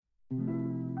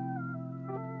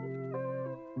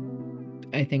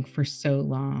I think for so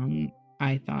long,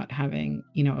 I thought having,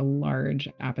 a large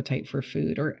appetite for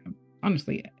food, or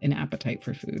honestly, an appetite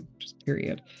for food, just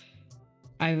period,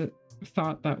 I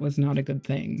thought that was not a good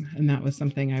thing. And that was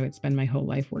something I would spend my whole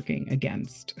life working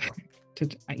against.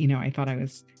 I thought I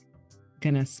was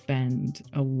going to spend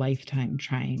a lifetime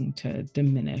trying to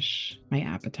diminish my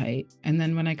appetite. And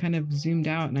then when I kind of zoomed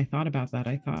out and I thought about that,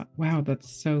 I thought, wow, that's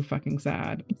so fucking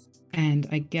sad. And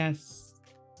I guess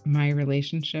my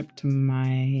relationship to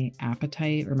my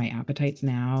appetite, or my appetites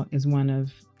now, is one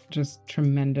of just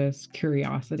tremendous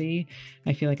curiosity.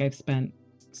 I feel like I've spent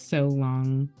so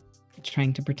long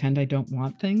trying to pretend I don't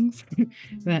want things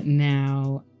that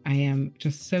now I am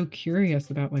just so curious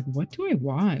about, like, what do I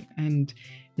want? And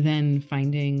then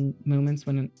finding moments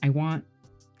when I want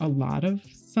a lot of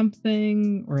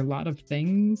something or a lot of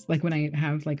things. Like when I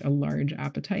have like a large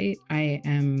appetite, I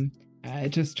am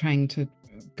just trying to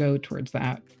go towards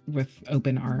that with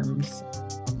open arms.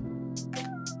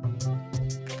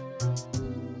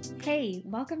 Hey,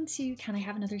 welcome to Can I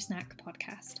Have Another Snack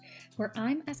podcast, where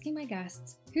I'm asking my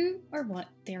guests who or what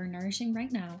they are nourishing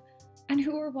right now and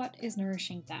who or what is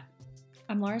nourishing them.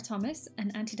 I'm Laura Thomas,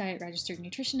 an anti-diet registered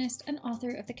nutritionist and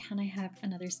author of the Can I Have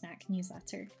Another Snack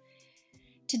newsletter.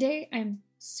 Today, I'm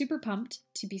super pumped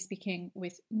to be speaking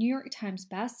with New York Times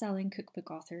best-selling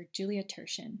cookbook author Julia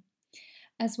Turshen.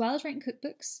 As well as writing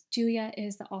cookbooks, Julia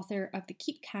is the author of the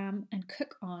Keep Calm and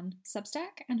Cook On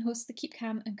Substack and hosts the Keep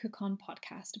Calm and Cook On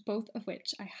podcast, both of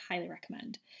which I highly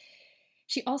recommend.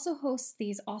 She also hosts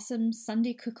these awesome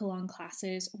Sunday cook-along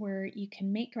classes where you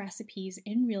can make recipes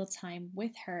in real time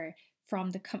with her from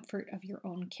the comfort of your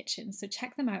own kitchen. So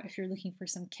check them out if you're looking for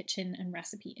some kitchen and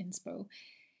recipe inspo.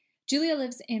 Julia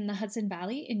lives in the Hudson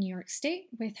Valley in New York State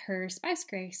with her spouse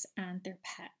Grace and their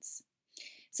pets.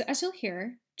 So as you'll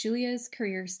hear, Julia's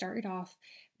career started off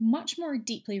much more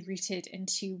deeply rooted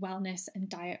into wellness and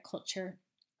diet culture,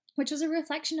 which was a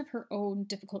reflection of her own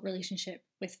difficult relationship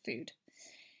with food.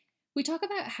 We talk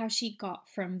about how she got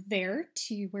from there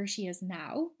to where she is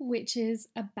now, which is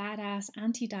a badass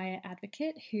anti-diet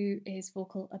advocate who is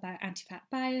vocal about anti-fat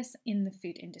bias in the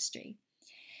food industry.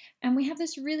 And we have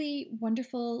this really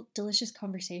wonderful, delicious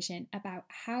conversation about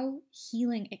how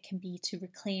healing it can be to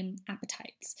reclaim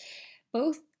appetites,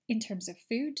 both in terms of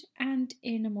food and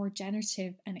in a more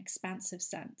generative and expansive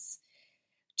sense.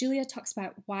 Julia talks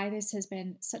about why this has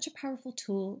been such a powerful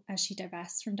tool as she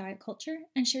divests from diet culture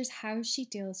and shares how she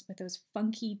deals with those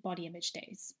funky body image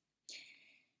days.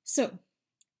 So,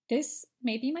 this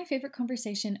may be my favorite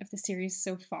conversation of the series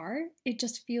so far. It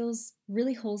just feels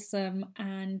really wholesome,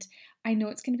 and I know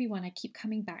it's going to be one I keep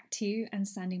coming back to and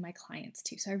sending my clients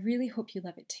to. So I really hope you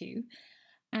love it too.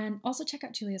 And also check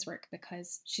out Julia's work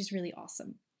because she's really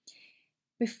awesome.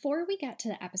 Before we get to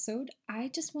the episode,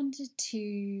 I just wanted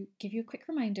to give you a quick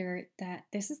reminder that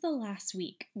this is the last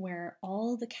week where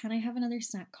all the Can I Have Another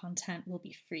Snack content will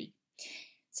be free.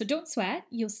 So don't sweat,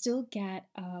 you'll still get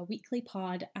a weekly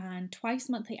pod and twice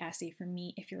monthly essay from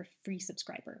me if you're a free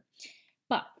subscriber.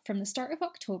 But from the start of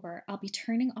October, I'll be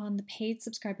turning on the paid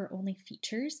subscriber only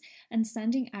features and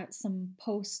sending out some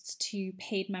posts to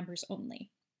paid members only.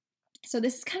 So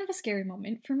this is kind of a scary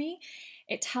moment for me.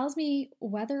 It tells me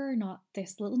whether or not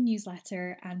this little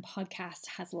newsletter and podcast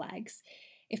has legs,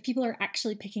 if people are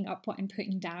actually picking up what I'm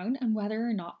putting down, and whether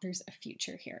or not there's a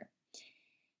future here.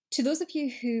 To those of you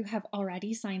who have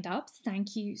already signed up,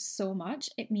 thank you so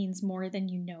much. It means more than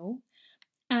you know.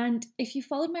 And if you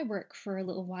followed my work for a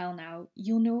little while now,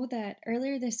 you'll know that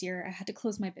earlier this year I had to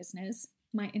close my business.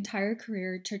 My entire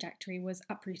career trajectory was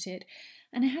uprooted,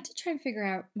 and I had to try and figure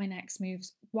out my next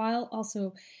moves while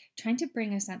also trying to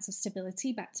bring a sense of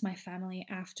stability back to my family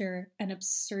after an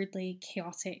absurdly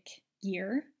chaotic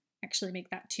year. Actually, make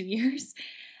that 2 years.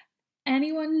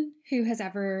 Anyone who has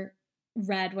ever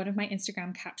read one of my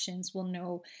Instagram captions will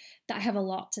know that I have a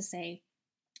lot to say.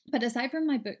 But aside from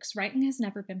my books, writing has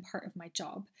never been part of my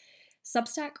job.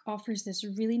 Substack offers this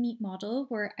really neat model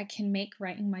where I can make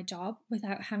writing my job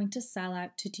without having to sell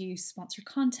out to do sponsored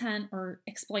content or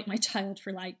exploit my child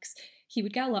for likes. He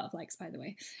would get a lot of likes, by the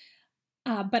way.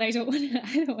 But I don't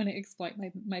want to exploit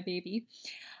my baby.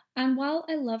 And while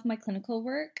I love my clinical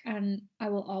work and I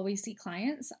will always see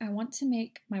clients, I want to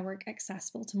make my work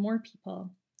accessible to more people.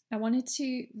 I wanted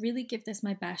to really give this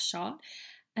my best shot,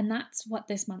 and that's what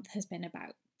this month has been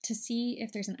about. To see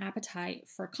if there's an appetite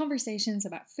for conversations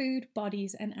about food,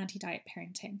 bodies, and anti-diet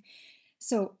parenting.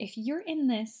 So if you're in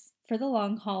this for the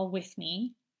long haul with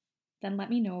me, then let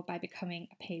me know by becoming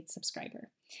a paid subscriber.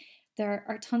 There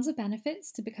are tons of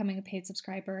benefits to becoming a paid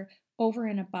subscriber over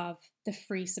and above the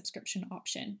free subscription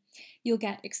option. You'll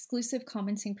get exclusive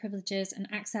commenting privileges and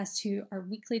access to our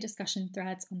weekly discussion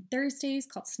threads on Thursdays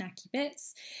called Snacky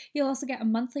Bits. You'll also get a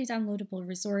monthly downloadable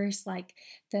resource like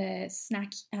the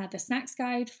snacks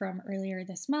guide from earlier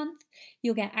this month.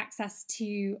 You'll get access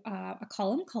to a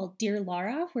column called Dear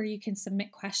Laura, where you can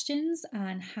submit questions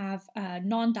and have a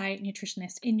non-diet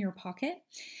nutritionist in your pocket.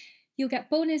 You'll get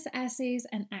bonus essays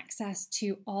and access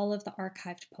to all of the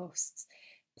archived posts.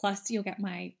 Plus, you'll get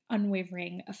my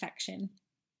unwavering affection.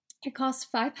 It costs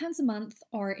 £5 a month,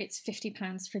 or it's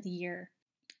 £50 for the year.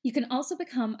 You can also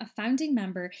become a founding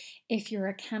member if you're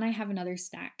a Can I Have Another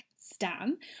Snack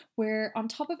Stan, where on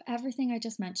top of everything I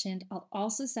just mentioned, I'll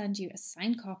also send you a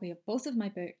signed copy of both of my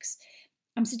books.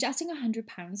 I'm suggesting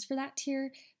 £100 for that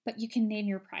tier, but you can name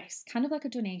your price, kind of like a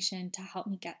donation to help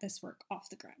me get this work off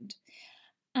the ground.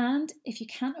 And if you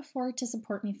can't afford to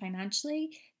support me financially,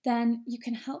 then you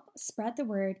can help spread the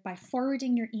word by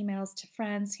forwarding your emails to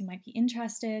friends who might be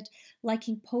interested.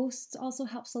 Liking posts also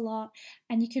helps a lot,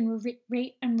 and you can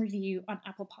rate and review on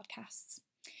Apple Podcasts.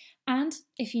 And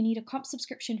if you need a comp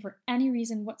subscription for any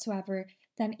reason whatsoever,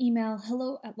 then email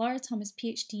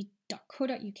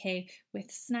hello@laurathomasphd.co.uk with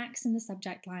snacks in the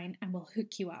subject line and we'll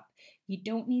hook you up. You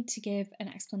don't need to give an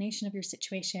explanation of your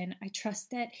situation. I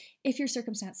trust that if your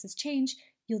circumstances change,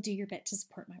 you'll do your bit to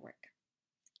support my work.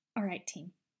 All right,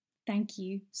 team. Thank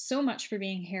you so much for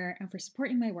being here and for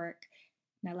supporting my work.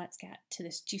 Now let's get to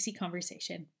this juicy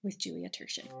conversation with Julia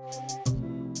Turshen.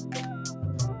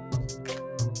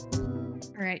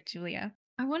 All right, Julia.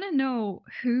 I want to know,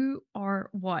 who or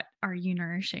what are you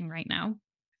nourishing right now?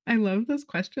 I love this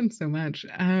question so much.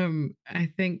 I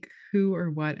think, who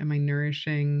or what am I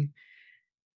nourishing?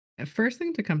 First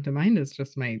thing to come to mind is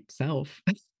just myself.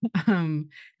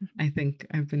 I think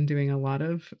I've been doing a lot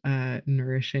of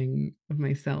nourishing of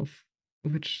myself,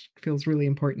 which feels really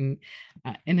important.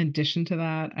 In addition to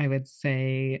that, I would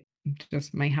say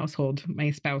just my household, my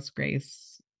spouse,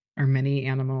 Grace, our many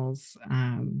animals,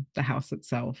 the house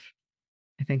itself.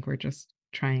 I think we're just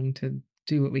trying to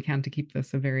do what we can to keep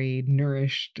this a very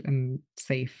nourished and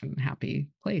safe and happy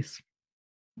place.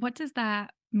 What does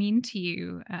that mean to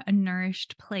you, a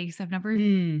nourished place? I've never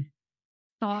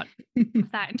thought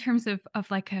of that in terms of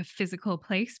like a physical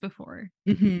place before.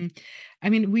 I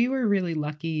mean, we were really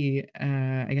lucky.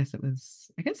 I guess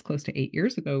close to 8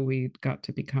 years ago, we got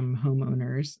to become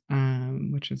homeowners,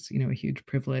 which is, a huge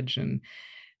privilege. And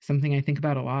something I think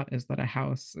about a lot is that a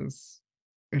house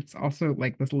it's also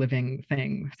like this living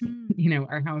thing.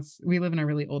 Our house, we live in a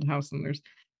really old house, and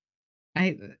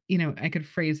I could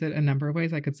phrase it a number of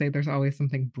ways. I could say there's always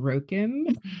something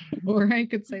broken, or I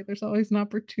could say there's always an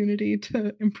opportunity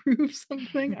to improve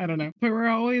something. I don't know. But we're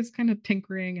always kind of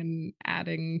tinkering and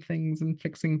adding things and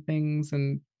fixing things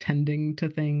and tending to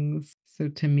things. So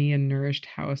to me, a nourished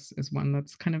house is one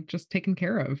that's kind of just taken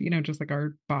care of, just like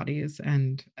our bodies.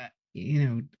 And,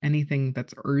 anything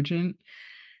that's urgent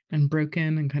and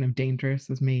broken and kind of dangerous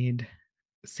is made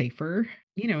safer,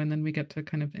 and then we get to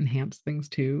kind of enhance things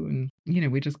too. And,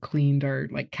 we just cleaned our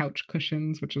like couch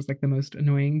cushions, which is like the most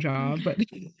annoying job, but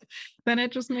then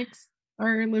it just makes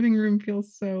our living room feel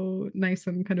so nice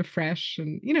and kind of fresh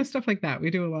and, stuff like that. We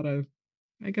do a lot of,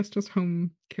 I guess, just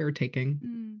home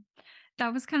caretaking.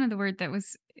 That was kind of the word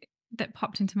that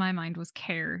popped into my mind, was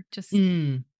care, just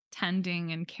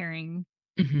tending and caring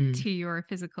to your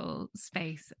physical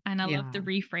space. And I love the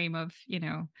reframe of,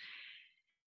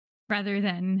 rather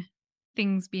than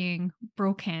things being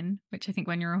broken, which I think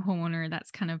when you're a homeowner,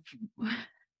 that's kind of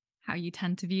how you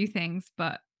tend to view things,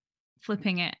 but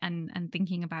flipping it and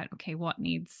thinking about, okay, what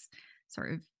needs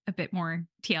sort of a bit more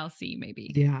TLC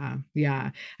maybe. Yeah.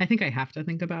 I think I have to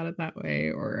think about it that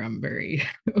way, or I'm very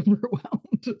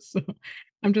overwhelmed. So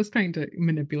I'm just trying to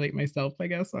manipulate myself, I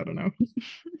guess. I don't know.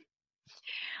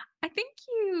 I think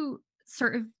you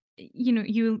sort of,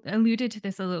 you alluded to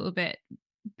this a little bit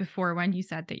before when you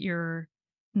said that you're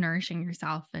nourishing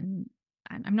yourself, and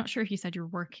I'm not sure if you said you're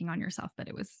working on yourself, but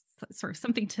it was sort of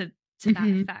something to that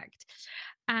effect.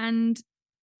 And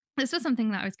this was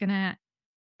something that I was going to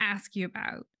ask you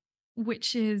about,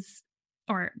 which is,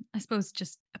 or I suppose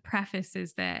just a preface,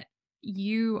 is that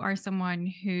you are someone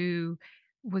who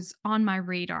was on my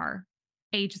radar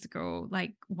ages ago,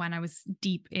 like when I was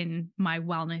deep in my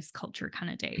wellness culture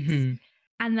kind of days.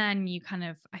 And then you kind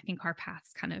of, I think our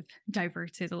paths kind of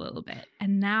diverted a little bit.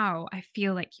 And now I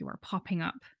feel like you are popping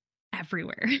up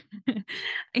everywhere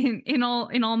in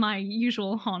all my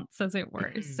usual haunts, as it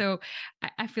were. So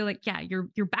I feel like, yeah,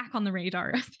 you're back on the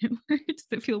radar, as it were. Does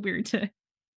it feel weird to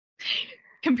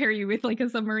compare you with like a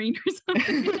submarine or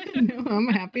something? No, I'm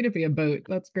happy to be a boat.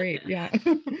 That's great. Yeah.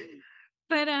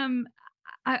 But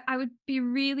I would be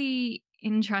really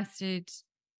interested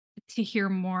to hear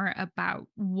more about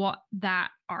what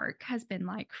that arc has been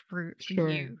like for Sure.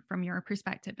 you from your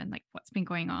perspective and like what's been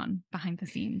going on behind the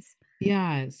scenes.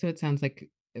 Yeah, so it sounds like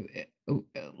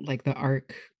the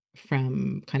arc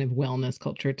from kind of wellness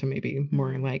culture to maybe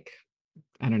more Mhm. like,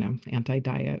 I don't know,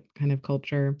 anti-diet kind of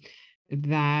culture.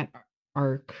 That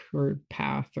arc or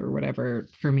path or whatever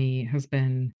for me has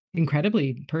been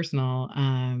incredibly personal.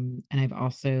 And I've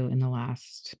also in the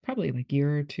last probably like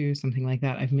year or two, something like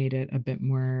that, I've made it a bit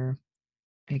more,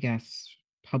 I guess,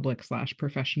 public slash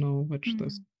professional, which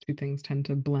those Mm. two things tend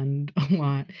to blend a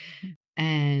lot.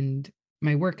 And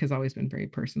my work has always been very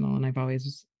personal. And I've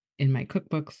always, in my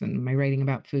cookbooks and my writing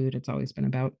about food, it's always been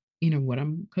about, what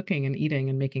I'm cooking and eating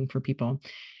and making for people.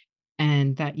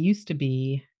 And that used to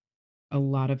be a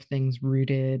lot of things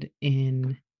rooted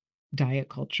in diet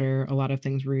culture, a lot of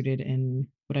things rooted in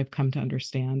what I've come to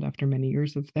understand after many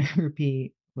years of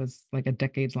therapy was like a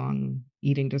decades long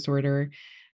eating disorder.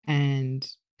 And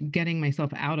getting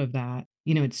myself out of that,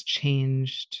 it's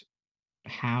changed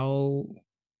how,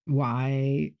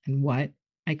 why, and what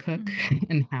I cook Mhm.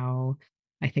 and how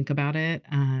I think about it.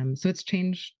 So it's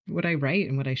changed what I write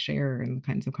and what I share and the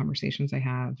kinds of conversations I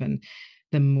have. And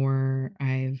the more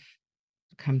I've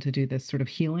come to do this sort of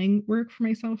healing work for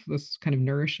myself, this kind of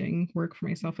nourishing work for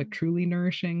myself, like Mhm. truly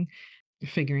nourishing,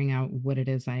 figuring out what it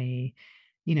is I,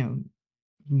 you know,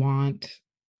 want.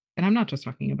 And I'm not just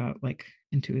talking about like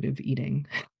intuitive eating,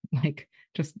 like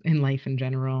just in life in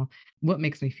general, what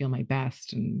makes me feel my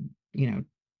best and,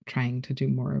 trying to do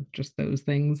more of just those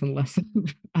things and less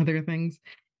of other things,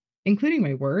 including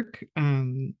my work.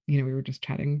 We were just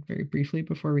chatting very briefly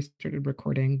before we started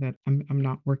recording that I'm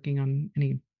not working on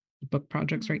any book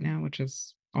projects right Mhm. now, which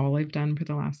is all I've done for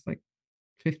the last like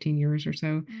 15 years or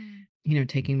so. Mm.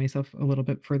 Taking myself a little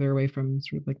bit further away from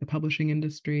sort of like the publishing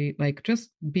industry, like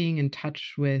just being in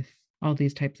touch with all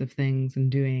these types of things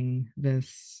and doing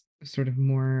this sort of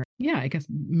more, yeah, I guess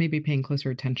maybe paying closer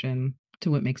attention to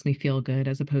what makes me feel good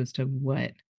as opposed to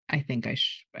what I think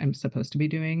am supposed to be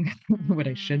doing, what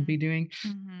I should be Mm. doing,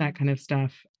 that Mhm. kind of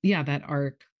stuff. Yeah, that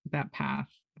arc, that path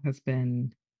has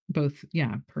been both,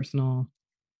 yeah, personal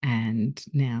and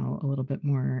now a little bit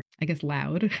more, I guess,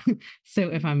 loud. So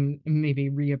if Mm. I'm maybe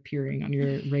reappearing on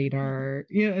your radar,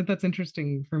 yeah, that's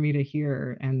interesting for me to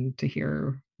hear and to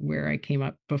hear where I came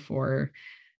up before.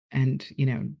 And,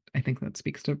 I think that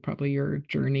speaks to probably your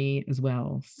journey as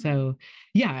well. Mhm. So,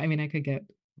 yeah, I mean, I could get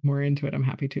more into it. I'm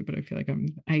happy to, but I feel like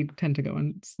I tend to go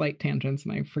on slight tangents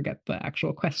and I forget the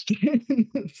actual question.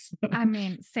 So I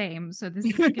mean, same. So this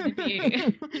is gonna be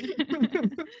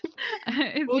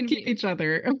it's we'll gonna keep be each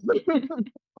other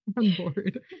on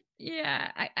board.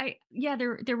 yeah, yeah,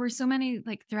 there were so many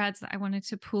like threads that I wanted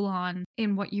to pull on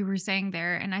in what you were saying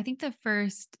there. And I think the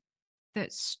first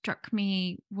that struck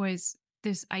me was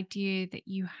this idea that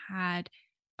you had,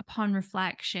 upon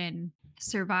reflection,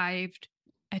 survived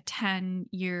a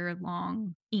 10-year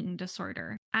long eating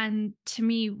disorder. And to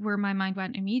me, where my mind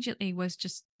went immediately was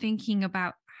just thinking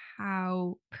about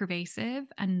how pervasive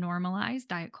and normalized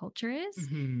diet culture is,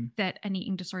 Mhm. that an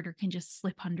eating disorder can just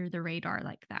slip under the radar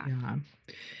like that. Yeah.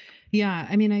 Yeah,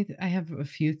 I mean, I have a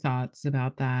few thoughts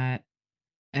about that,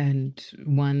 and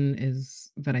one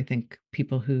is that I think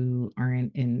people who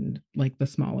aren't in, like, the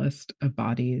smallest of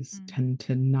bodies Mm. tend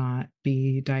to not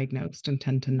be diagnosed and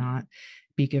tend to Mhm. not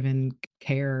be given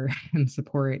care and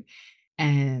support.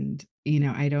 And,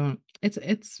 I don't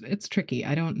it's tricky.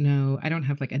 I don't know. I don't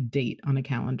have like a date on a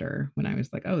calendar when I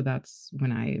was like, "Oh, that's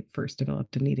when I first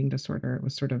developed an eating disorder." It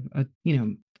was sort of a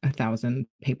thousand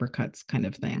paper cuts kind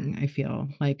of Yeah. thing, I feel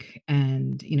like.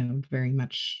 And, very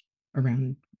much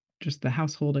around just the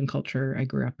household and culture I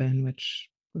grew up in, which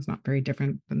was not very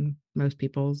different than most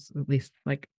people's, at least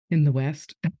like in the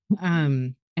West.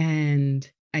 Mm.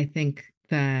 And I think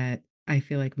that I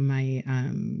feel like my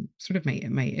sort of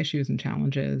my issues and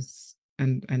challenges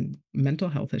and mental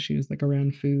health issues like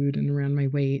around food and around my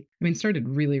weight. I mean, started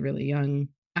really, really young.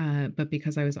 But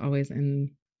because I was always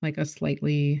in like a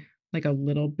slightly like a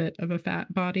little bit of a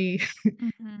fat body,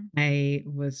 Mhm. I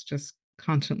was just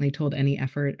constantly told any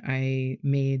effort I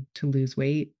made to lose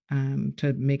weight,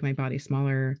 to make my body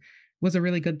smaller was a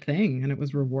really good thing, and it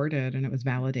was rewarded and it was Mm.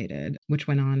 validated, which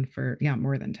went on for, yeah,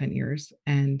 more than 10 years.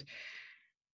 And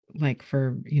like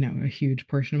for, a huge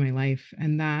portion of my life.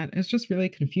 And that is just really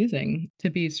confusing to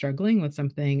be struggling with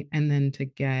something and then to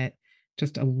get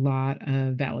just a lot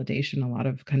of validation, a lot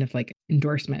of kind of like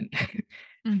endorsement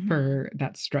Mhm. for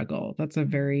that struggle. That's a Mhm.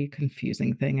 very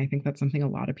confusing thing. I think that's something a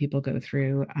lot of people go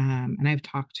through. And I've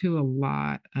talked to a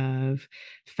lot of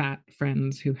fat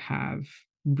friends who have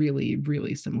really,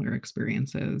 really similar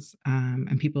experiences,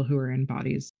 and people who are in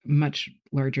bodies much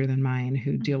larger than mine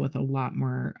who deal Mhm. with a lot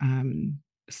more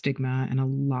stigma and a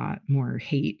lot more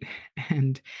hate,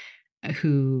 and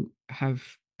who have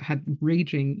had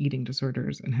raging eating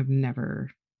disorders and have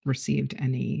never received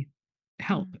any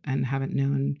help Mm. and haven't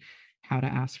known how to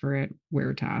ask for it,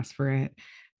 where to ask for it,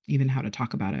 even how to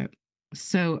talk about it.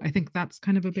 So I think that's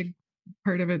kind of a big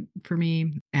part of it for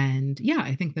me. And yeah,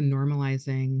 I think the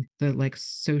normalizing, the like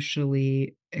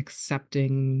socially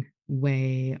accepting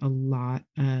way a lot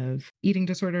of eating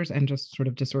disorders and just sort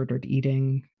of disordered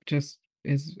eating just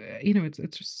is,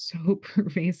 it's just so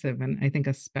pervasive. And I think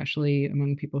especially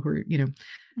among people who are, Mhm.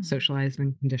 socialized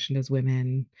and conditioned as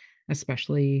women,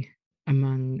 especially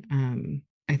among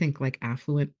I think like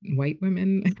affluent white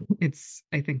women,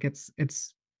 I think it's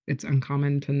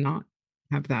uncommon to not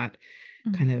have that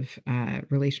kind Mhm.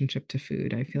 of relationship to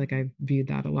food. I feel like I've viewed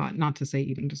that a lot. Not to say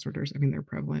eating disorders. I mean, they're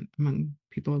prevalent among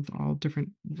people of all different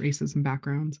races and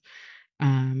backgrounds,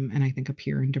 and I think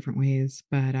appear in different ways.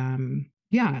 But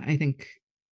yeah, I think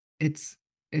it's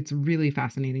it's really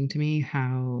fascinating to me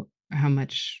how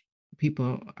much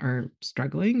people are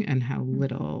struggling and how Mhm.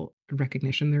 little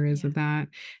recognition there is Yeah. of that,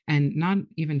 and not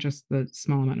even just the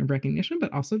small amount of recognition,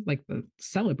 but also like the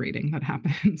celebrating that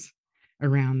happens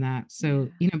around that. Yeah.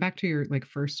 So, back to your like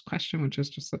first question, which is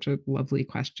just such a lovely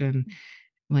question,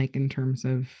 like in terms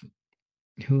of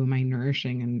who am I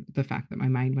nourishing and the fact that my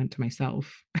mind went to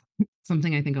myself.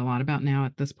 Something I think a lot about now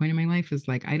at this point in my life is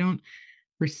like I don't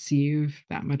receive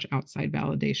that much outside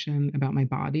validation about my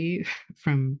body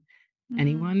from Mm.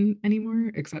 anyone anymore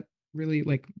Mhm. except really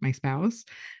like my spouse.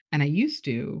 And I used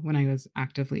to when I was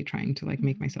actively trying to like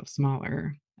make Mhm. myself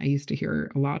smaller. I used to hear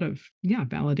a lot of yeah,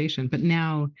 validation, but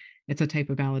now it's a type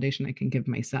of validation I can give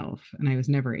myself and I was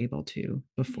never able to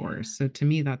before. Yeah. So to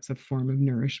me that's a form of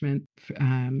nourishment,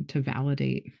 to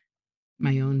validate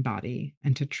my Yeah. own body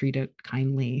and to treat it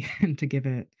kindly and to give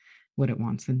it what it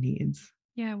wants and needs.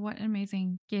 Yeah, what an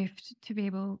amazing gift to be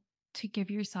able to give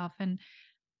yourself. And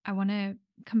I want to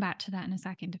come back to that in a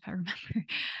second if I remember.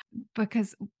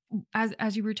 Because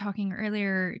as you were talking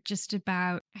earlier just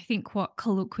about I think what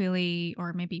colloquially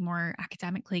or maybe more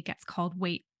academically gets called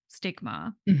weight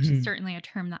stigma, which is Mhm. certainly a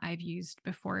term that I've used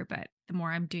before, but the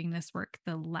more I'm doing this work,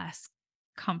 the less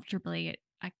comfortably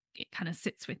it kind of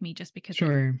sits with me just because of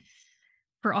Sure.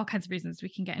 for all kinds of reasons we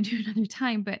can get into another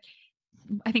time. But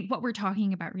I think what we're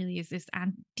talking about really is this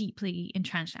deeply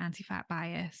entrenched anti-fat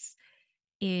bias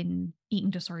in eating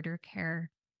disorder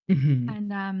care.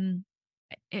 Mhm. And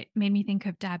it made me think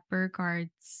of Dad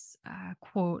Burgard's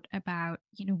quote about,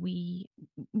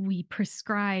 we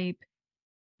prescribe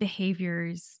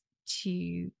behaviors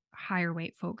to higher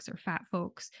weight folks or fat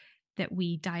folks that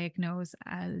we diagnose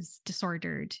as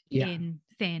disordered Yeah. in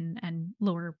thin and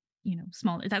lower,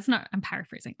 smaller. That's not, I'm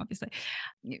paraphrasing, obviously.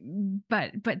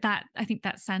 But that, I think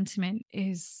that sentiment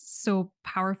is so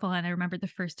powerful. And I remember the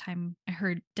first time I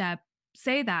heard Deb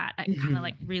say that, it kind of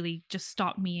like Mhm. really just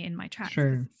stopped me in my tracks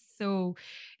because Sure.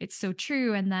 it's so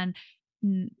true. And then,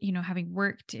 having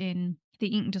worked in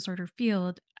the eating disorder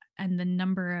field and the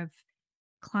number of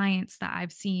clients that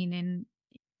I've seen in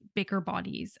bigger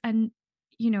bodies and,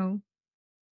 you know,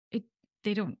 it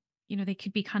they don't, they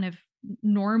could be kind of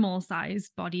normal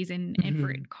sized bodies in Mhm.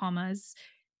 inverted commas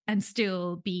and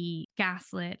still be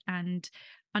gaslit and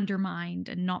undermined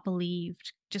and not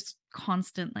believed just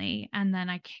constantly. And then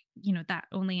that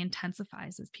only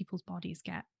intensifies as people's bodies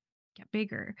get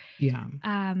bigger. Yeah.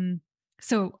 Um,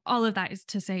 so all of that is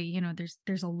to say,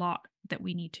 there's a lot that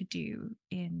we need to do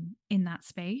in that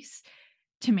space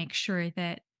to make sure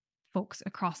that folks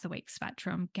across the weight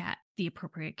spectrum get the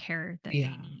appropriate care that they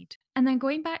Yeah. need. And then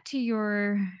going back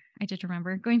to I did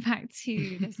remember going back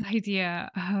to this idea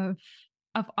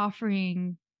of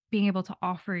offering, being able to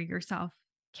offer yourself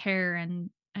care and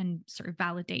sort of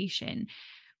validation.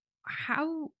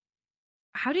 How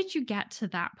how did you get to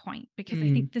that point? Because I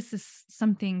Mm. think this is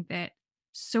something that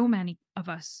so many of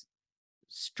us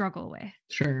struggle with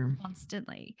Sure.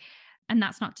 constantly. And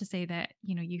that's not to say that,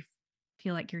 you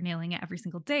feel like you're nailing it every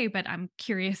single day, but I'm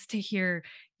curious to hear,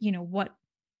 what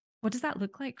does that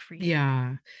look like for you?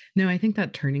 Yeah. No, I think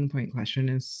that turning point question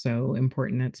is so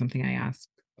important. It's something I ask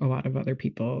a lot of other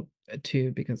people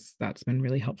too, because that's been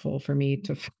really helpful for me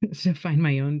to to find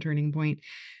my own turning point.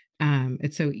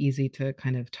 It's so easy to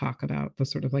kind of talk about the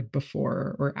sort of like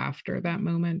before or after that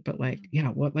moment, but like, Mhm. yeah,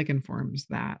 what like informs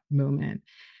that moment?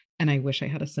 And I wish I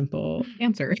had a simple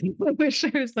answer. I wish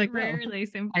I was like, "Well, Rarely I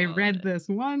simple. read this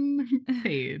one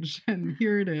page and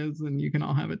here it is, and you can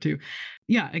all have it too."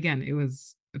 Yeah, again, it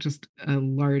was just a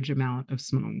large amount of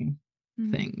small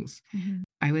Mhm. things. Mhm.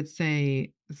 I would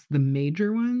say the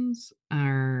major ones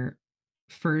are,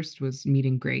 first was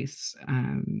meeting Grace,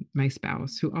 my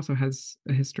spouse, who also has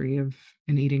a history of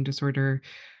an eating disorder.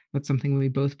 That's something we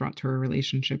both brought to our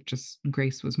relationship. Just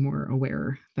Grace was more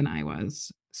aware than I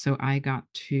was. So I got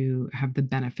to have the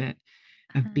benefit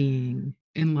of Uh, being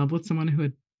in love with someone who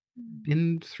had mm,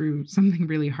 been through something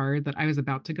really hard that I was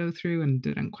about to go through and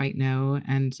didn't quite know.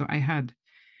 And so I had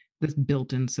this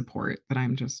built-in support that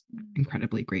I'm just mm,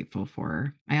 incredibly grateful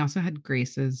for. I also had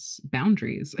Grace's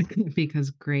boundaries because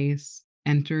Grace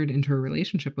entered into a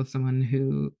relationship with someone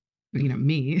who,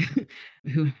 me,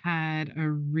 who had a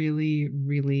really,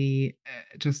 really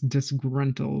just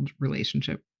disgruntled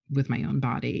relationship with my own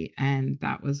body. And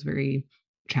that was very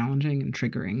challenging and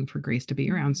triggering for Grace to be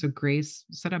around. mm, So Grace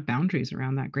set up boundaries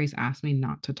around that. Grace asked me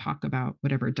not to talk about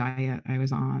whatever diet I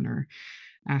was on, or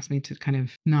asked me to kind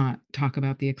of not talk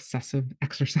about the excessive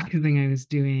exercising I was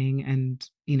doing. And,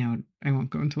 I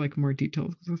won't go into like more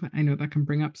details because I know that can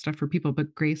bring up stuff for people,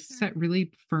 but Grace sure. set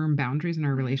really firm boundaries in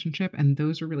our Yeah. relationship. And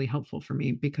those are really helpful for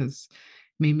me because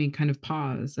made me kind of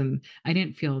pause, and I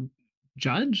didn't feel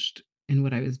judged in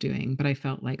what I was doing, but I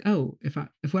felt like, oh, if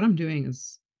what I'm doing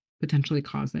is potentially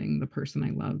causing the person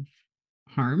I love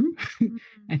harm, Mm,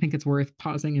 I think it's worth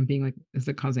pausing and being like, is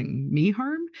it causing me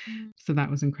harm? mm, So that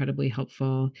was incredibly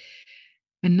helpful.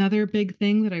 Another big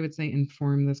thing that I would say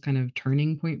informed this kind of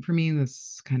turning point for me,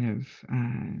 this kind of,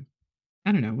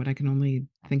 I don't know, what I can only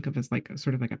think of as like a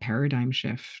sort of like a paradigm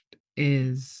shift, mm,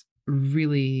 is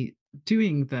really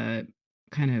doing the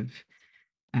kind of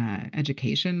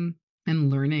education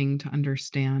and learning to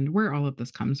understand where all of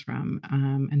this comes from,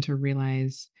 and to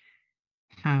realize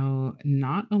how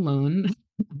not alone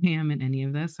I am in any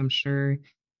of this. I'm sure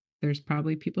there's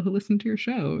probably people who listen to your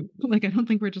show. Like, I don't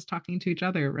think we're just talking to each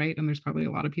other, right? And there's probably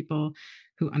a lot of people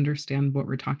who understand what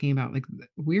we're talking about. Like,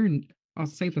 I'll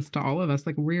say this to all of us,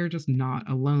 like, we're just not mm,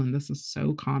 alone. This is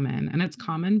so common. And it's mm,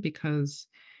 common because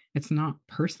it's not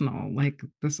personal. Like,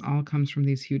 this all comes from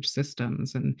these huge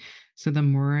systems. And so the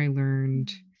more I learned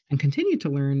mm, and continue to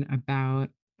learn about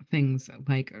things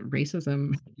like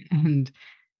racism and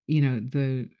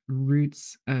the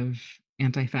roots of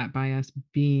anti-fat bias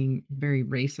being very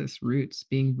racist roots,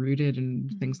 being rooted in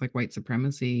things mm, like white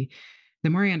supremacy, the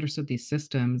more I understood these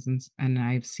systems, and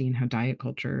I've seen how diet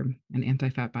culture and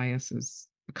anti-fat biases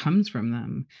comes from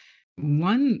them.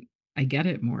 One, I get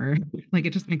it more. Like,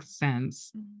 it just mm, makes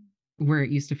sense, mm, where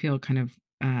it used to feel kind of,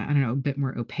 I don't know, a bit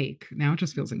more opaque. Now it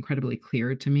just feels mm, incredibly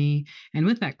clear to me. And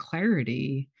with that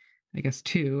clarity, I guess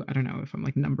too, I don't know if I'm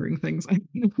like numbering things,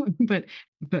 but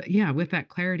yeah, with that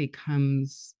clarity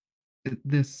comes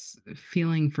this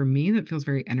feeling for me that feels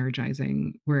very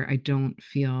energizing, where mm, I don't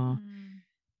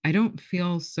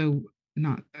feel so,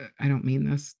 not, I don't mean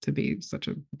this to be such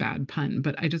a bad pun,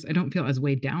 but I don't feel as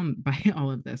weighed down by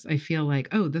all of this. I feel like,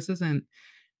 oh,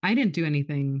 I didn't do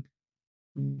anything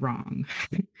wrong.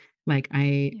 Like,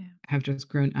 I yeah. have just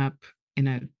grown up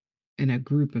in a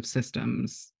group of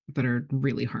systems that are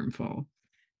really harmful.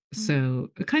 Mm, So,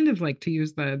 kind of like, to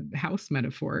use the house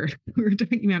metaphor we were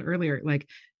talking about earlier, like,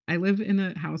 I live in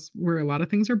a house where a lot of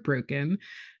things are broken,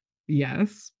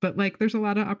 yes, but, like, there's a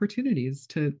lot of opportunities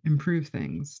to improve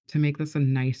things, to make this a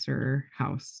nicer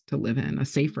house to live in, a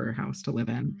safer house mm, to live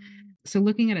in. mm, So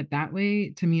looking at it that way,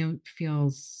 to me,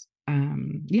 feels,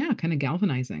 yeah, kinda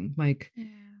galvanizing, like, yeah.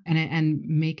 and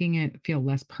making it feel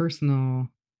less personal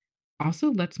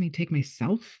also lets me take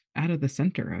myself out of the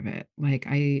center of it. Like,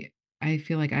 I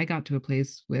feel like I got to a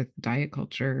place with diet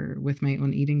culture, with my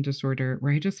own eating disorder,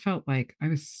 where I just felt like I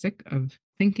was sick of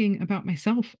thinking about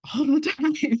myself all the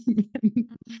time and Mm,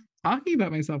 talking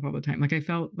about myself all the time. Like, I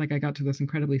felt like I got to this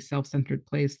incredibly self-centered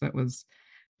place that was,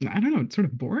 I don't know, it's sort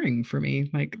of boring for me.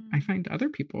 Like, I mm, find other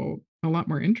people a lot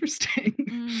more interesting,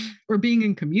 mm, or being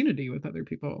in community with other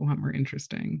people a lot more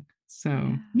interesting. So,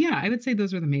 yeah. yeah, I would say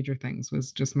those are the major things,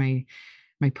 was just my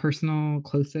personal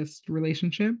closest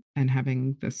relationship, and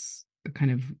having this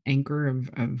kind of anchor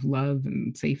of love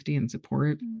and safety and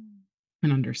support Mm,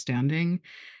 and understanding.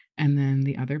 And then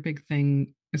the other big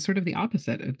thing is sort of the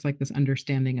opposite. It's like this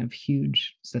understanding of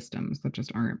huge systems that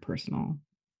just aren't personal.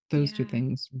 Those two yeah.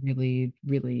 things really,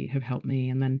 really have helped me.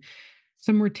 And then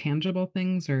some more tangible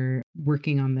things are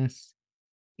working on this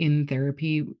in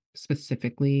therapy,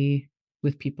 specifically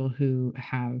with people who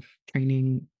have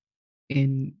training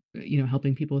in,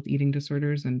 helping people with eating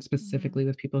disorders, and Mhm, specifically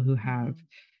with people who have mhm.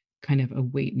 kind of a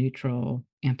weight neutral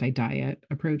anti-diet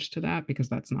approach to that, because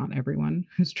that's not everyone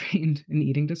who's trained in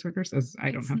eating disorders, as I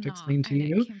don't It's have to not, explain to and it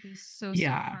you. can be so, so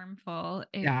Yeah, harmful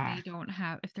if yeah, they don't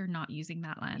have if they're not using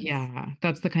that lens. yeah.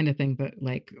 That's the kind of thing that,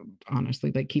 like,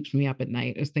 honestly, like, keeps me up at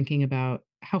night, is thinking about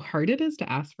how hard it is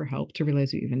to ask for help, to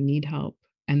realize you even need help.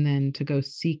 and then to go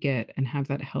seek it and have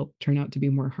that help turn out to be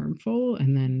more harmful.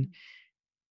 And then,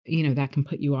 Mm. that can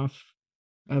put you off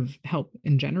of help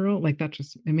in general. Like that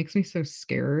just, it makes me so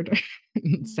scared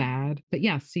and Mm. sad. But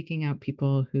yeah, seeking out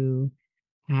people who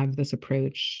have this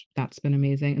approach, that's been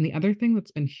amazing. And the other thing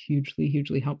that's been hugely,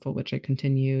 hugely helpful, which I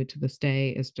continue to this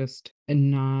day, is just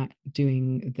not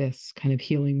doing this kind of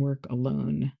healing work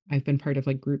alone. I've been part of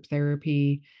like group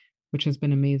therapy, which has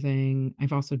been amazing.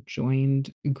 I've also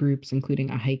joined groups,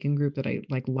 including a hiking group that I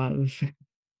like love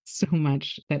so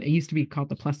much, that it used to be called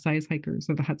the plus size hikers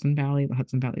of the Hudson Valley. The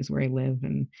Hudson Valley is where I live.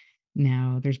 And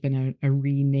now there's been a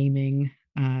renaming.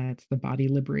 It's the Body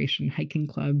Liberation Hiking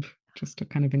Club, just to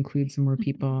kind of include some more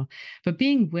people. But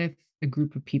being with a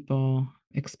group of people,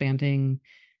 expanding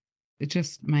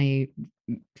just my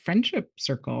friendship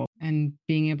circle and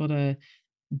being able to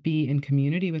be in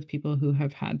community with people who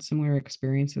have had similar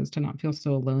experiences, to not feel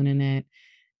so alone in it,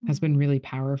 has been Mm. really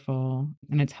powerful.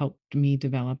 And it's helped me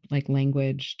develop like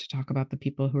language to talk about the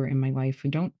people who are in my life who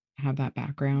don't have that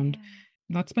background.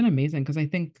 Yeah. That's been amazing because I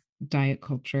think diet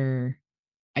culture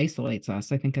isolates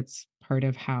us. I think it's part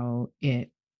of how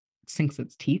it sinks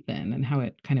its teeth in and how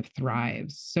it kind of Mm.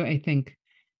 thrives. So I think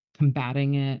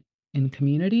combating it in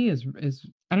community is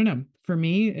I don't know, for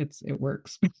me it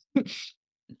works.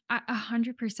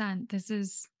 100%. This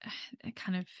is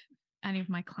kind of, any of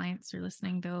my clients are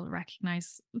listening, they'll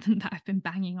recognize that I've been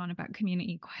banging on about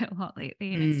community quite a lot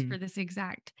lately. And it's for Mm. this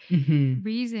exact Mhm.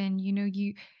 reason.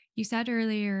 You said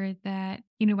earlier that,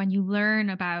 when you learn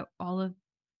about all of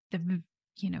the,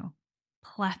 you know,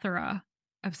 plethora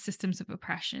of systems of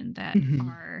oppression that Mhm.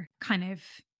 are kind of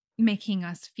making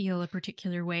us feel a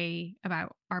particular way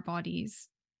about our bodies,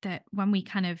 that when we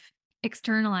kind of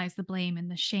externalize the blame and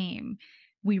the shame,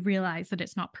 we realize that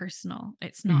it's not personal,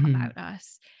 it's not Mhm. about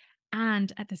us.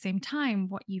 And at the same time,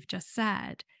 what you've just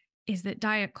said is that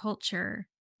diet culture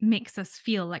makes us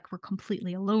feel like we're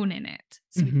completely alone in it.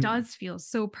 So it Mhm. does feel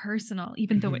so personal,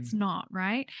 even though it's Mhm. not,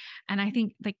 right? And I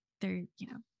think like there,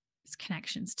 there's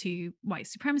connections to white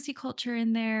supremacy culture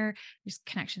in there. There's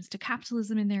connections to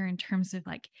capitalism in there in terms of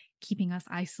like keeping us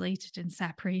isolated and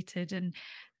separated,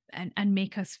 and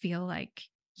make us feel like,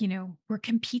 we're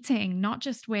competing not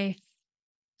just with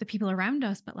the people around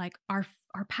us, but like our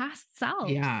past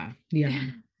selves. Yeah.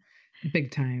 Yeah.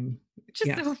 Big time.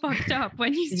 Just so Yes. fucked up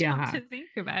when you stop Yeah. to think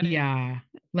about it. Yeah.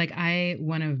 Like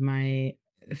one of my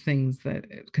things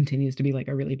that continues to be like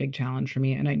a really big challenge for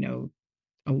me, and I know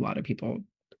a lot of people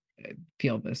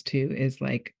feel this too, is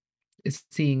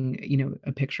seeing,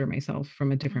 a picture of myself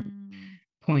from a different Mm,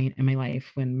 point in my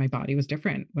life when my body was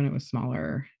different, when it was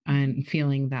smaller, mhm. and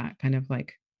feeling that kind of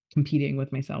like competing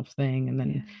with myself thing, and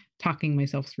then Yeah. talking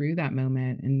myself through that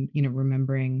moment, and,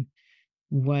 remembering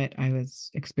what I was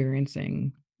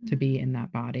experiencing to be in that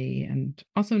Mm, body, and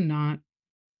also not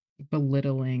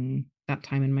belittling that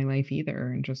time in my life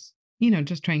either, and just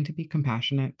trying to be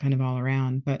compassionate kind of all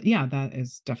around. But yeah, that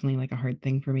is definitely like a hard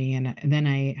thing for me. And then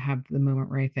I have the moment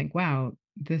where I think, wow,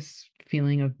 this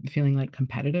feeling of feeling like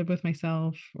competitive with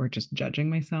myself or just judging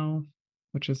myself,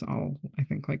 which is all I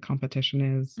think like competition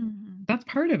is, mhm, that's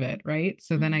part of it, right?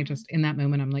 So then I mhm, just, in that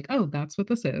moment, I'm like, oh, that's what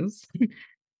this is.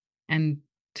 And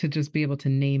to just be able to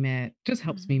name it just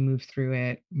helps me mhm, move through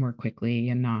it more quickly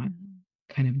and not mhm.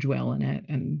 kind of dwell in it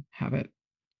and have it,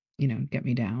 get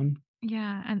me down.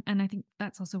 Yeah, and I think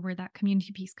that's also where that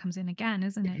community piece comes in again,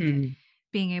 isn't it? That Mhm.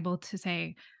 being able to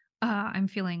say, I'm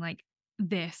feeling like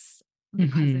this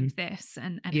because Mhm. of this,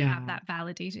 and have Yeah. that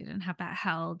validated and have that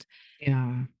held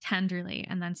Yeah. tenderly.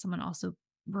 And then someone also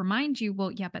remind you,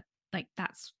 well, yeah, but like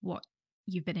that's what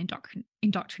you've been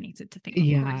indoctrinated to think. Of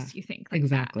Yeah. course you think like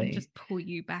that, and Exactly. just pull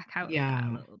you back out of that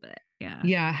a Yeah. little bit. Yeah.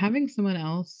 Yeah, having someone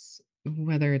else,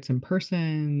 whether it's in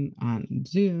person, on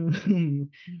Zoom,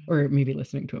 or Mhm. maybe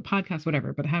listening to a podcast,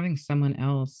 whatever, but having someone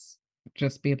else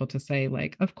just be able to say,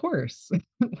 like, of course,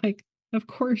 like, of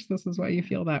course, this is why you Yeah.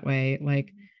 feel that way.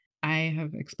 Like, Mhm. I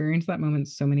have experienced that moment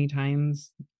so many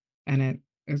times, and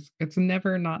it's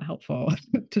never not helpful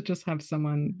to just have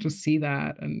someone just Mhm. see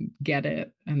that and get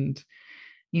it. And,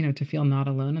 to feel not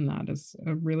alone in that is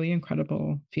a really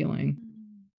incredible feeling.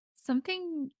 Mm.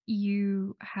 Something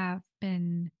you have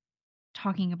been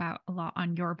talking about a lot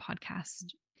on your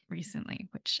podcast recently,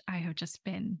 which I have just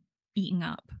been eating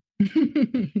up,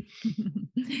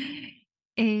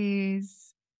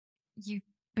 is you've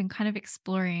been kind of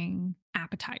exploring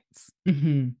appetites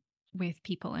Mhm. with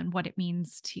people and what it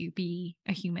means to be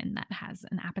a human that has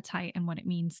an appetite, and what it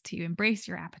means to embrace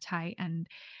your appetite and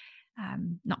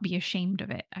not be ashamed of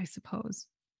it, I suppose.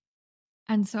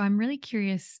 And so I'm really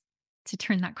curious to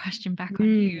turn that question back on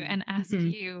you Mm. and ask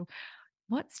Mhm. you,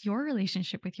 what's your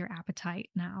relationship with your appetite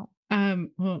now?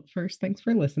 Well, first, thanks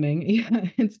for listening. Yeah,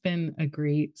 it's been a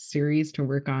great series to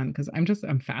work on because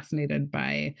I'm fascinated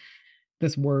by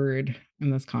this word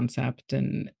and this concept.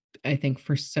 And I think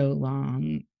for so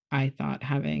long, I thought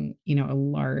having, a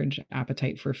large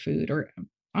appetite for food, or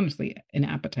honestly, an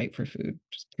appetite for food,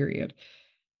 just period.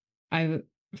 I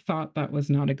thought that was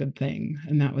not a good thing.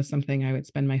 And that was something I would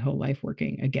spend my whole life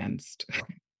working against.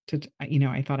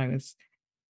 I thought I was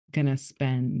going to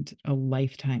spend a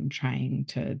lifetime trying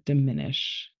to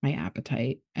diminish my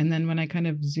appetite. And then when I kind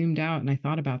of zoomed out and I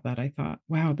thought about that, I thought,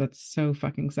 wow, that's so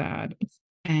fucking sad.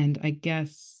 And I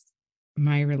guess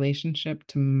my relationship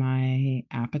to my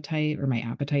appetite, or my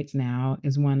appetites now,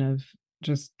 is one of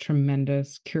just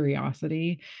tremendous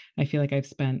curiosity. I feel like I've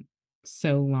spent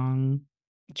so long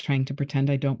trying to pretend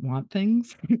I don't want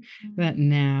things that Mm,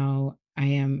 now I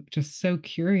am just so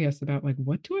curious about, like,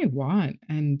 what do I want?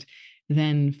 And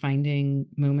then finding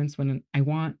moments when I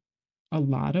want a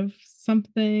lot of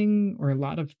something or a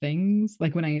lot of things.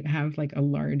 Like when I have like a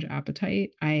large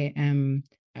appetite, I am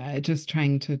just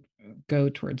trying to go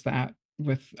towards that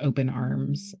with open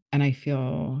arms. mm, And I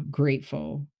feel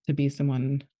grateful to be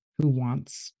someone who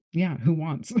wants, yeah, who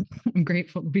wants. I'm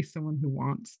grateful to be someone who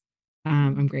wants.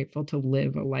 I'm mm, grateful to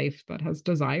live a life that has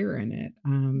desire in it,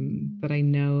 that mm, I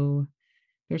know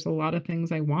there's a lot of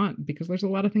things I want because there's a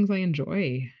lot of things I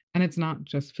enjoy, and it's not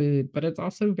just food, but it's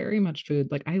also very much food.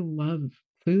 Like, I love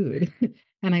food,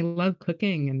 and I love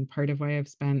cooking, and part of why I've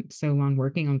spent so long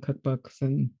working on cookbooks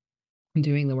and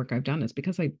doing the work I've done is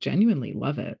because I genuinely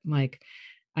love it. Like,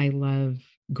 I love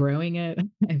growing it.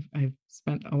 I've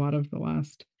spent a lot of the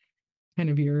last kind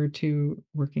of year or 2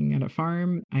 working at a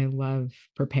farm. I love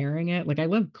preparing it. Like, I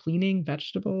love cleaning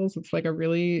vegetables. It's like a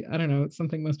really, I don't know, it's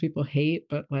something most people hate,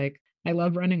 but, like, I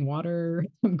love running water.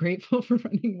 I'm grateful for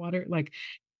running water, like,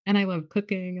 and I love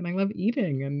cooking and I love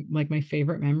eating, and, like, my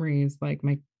favorite memories, like,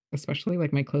 my especially,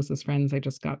 like, my closest friends. I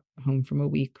just got home from a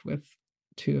week with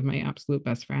 2 of my absolute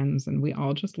best friends, and we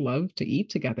all just love to eat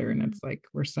together, and mm, it's, like,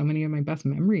 where so many of my best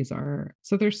memories are.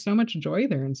 So there's so much joy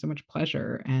there and so much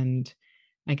pleasure, and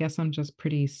I guess I'm just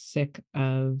pretty sick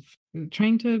of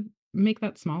trying to make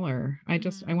that smaller.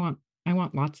 mm, I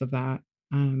want lots of that.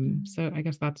 mm, So I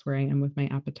guess that's where I am with my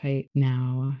appetite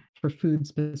now for food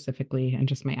specifically and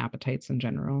just my appetites in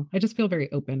general. I just feel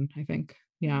very open, I think.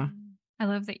 Yeah. mm. I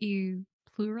love that you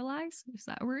pluralize. Is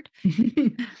that a word?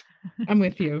 I'm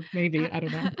with you, maybe. A- I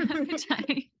don't know.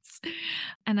 Appetites.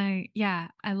 And yeah,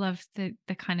 I love the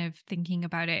kind of thinking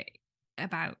about it,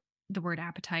 about the word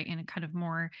appetite in a kind of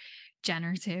more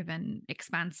generative and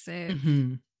expansive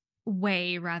Mhm.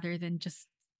 way rather than just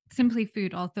simply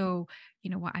food. Although,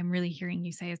 what I'm really hearing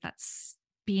you say is that's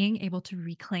being able to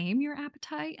reclaim your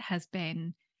appetite has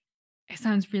been, it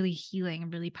sounds really healing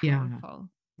and really Yeah. powerful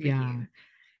for Yeah. you.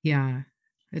 Yeah.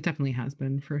 It definitely has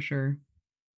been for sure.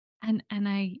 And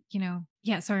I,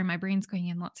 yeah, sorry, my brain's going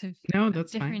in lots No, of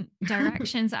that's fine. different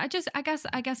directions. I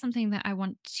guess something that I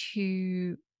want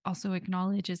to also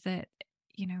acknowledge is that,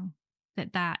 you know,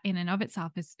 that in and of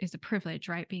itself is a privilege,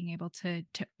 right? Being able to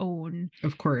own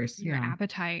Of course. your Yeah.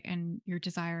 appetite and your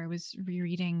desire. I was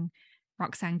rereading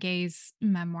Roxane Gay's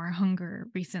memoir Hunger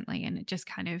recently, and it just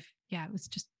kind of, yeah, it was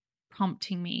just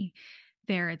prompting me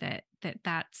there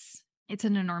that's it's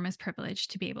an enormous privilege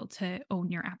to be able to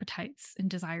own your appetites and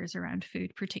desires around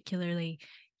food, particularly,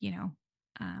 you know,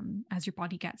 as your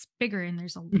body gets bigger and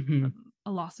there's Mhm.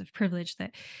 a loss of privilege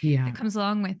that Yeah. comes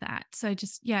along with that. So I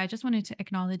just wanted to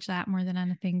acknowledge that more than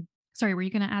anything. Sorry, were you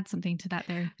going to add something to that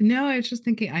there? No, I was just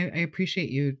thinking I appreciate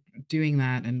you doing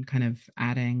that and kind of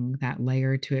adding that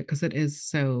layer to it because it is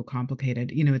so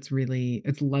complicated.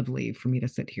 It's lovely for me to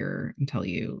sit here and tell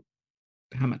you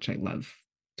how much I love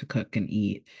to cook and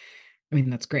eat. I mean,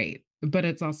 that's great, but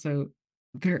it's also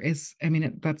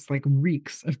that's like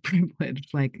reeks of privilege.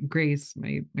 Like Grace,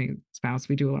 my spouse,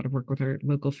 we do a lot of work with our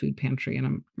local food pantry, and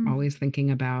I'm Mm, always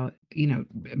thinking about,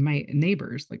 my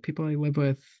neighbors, like people I live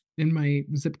with in my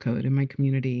zip code, in my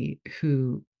community,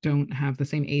 who don't have the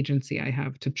same agency I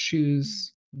have to mm,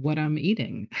 choose what I'm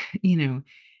eating. You know,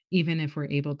 even if we're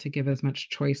able to give as much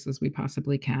choice as we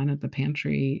possibly can at the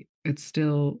pantry, it's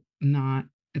not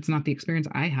the experience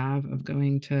I have of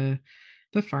going to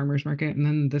the farmer's market and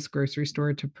then this grocery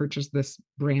store to purchase this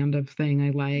brand of thing I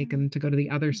like, mm, and to go to the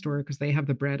other store mhm, because they have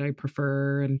the bread I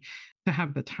prefer, and to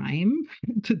have the time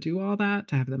to do all that,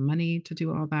 to have the money to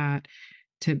do all that,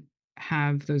 to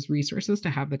have those resources, to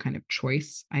have the kind of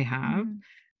choice I have mhm,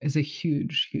 is a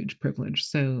huge, huge privilege.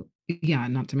 So, yeah,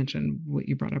 not to mention what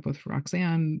you brought up with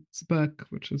Roxanne's book,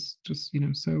 which is just,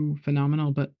 so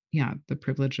phenomenal. But yeah, the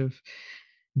privilege of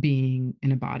being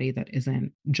in a body that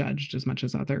isn't judged as much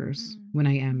as others Mm, when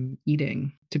I am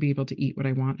eating. To be able to eat what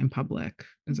I want in public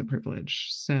is a mm, privilege.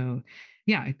 So,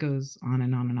 yeah, it goes on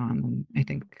and on and on. And I mm.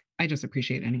 think I just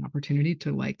appreciate any opportunity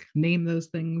to like name those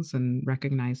things and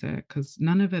recognize it because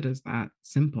none of it is that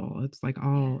simple. It's like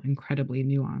Yeah. all incredibly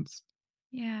nuanced.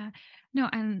 Yeah. No,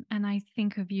 and I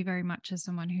think of you very much as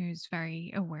someone who's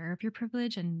very aware of your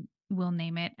privilege and will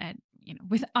name it at,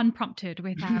 with unprompted,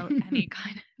 without any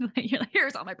kind of like, you're like,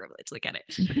 here's all my privilege, look at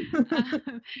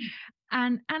it.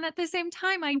 Um, and at the same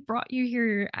time, I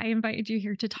invited you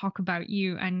here to talk about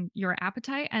you and your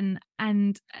appetite, and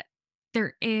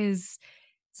there is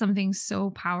something so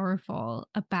powerful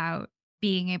about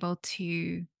being able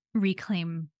to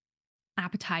reclaim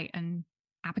appetite and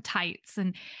appetites.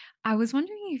 And I was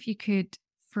wondering if you could,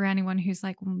 for anyone who's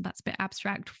like, that's a bit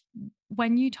abstract,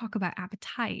 when you talk about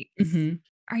appetites, Mhm.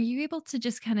 are you able to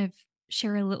just kind of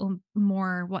share a little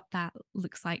more what that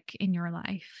looks like in your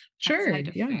life Sure. outside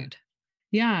of Yeah. food?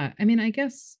 Yeah. I mean, I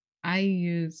guess I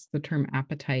use the term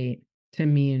appetite to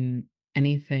mean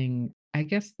anything, I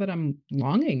guess, that I'm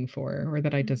longing for or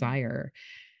that I Mm. desire.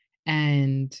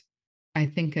 And I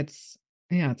think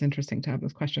yeah, it's interesting to have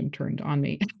this question turned on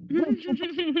me.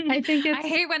 I think I it's,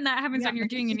 hate when that happens yeah. when you're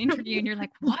doing an interview and you're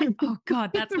like, what? Oh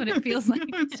God, that's what it feels like.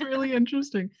 It's really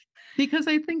interesting because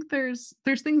I think there's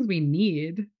things we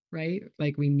need, right?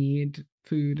 Like we need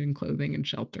food and clothing and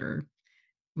shelter.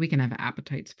 We can have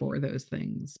appetites for those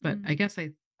things, but I Mm, guess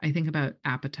I think about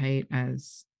appetite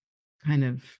as kind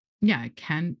of, yeah, it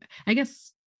can, I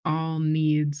guess all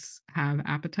needs have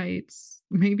appetites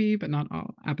maybe, but not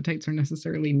all appetites are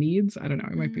necessarily needs. I don't know,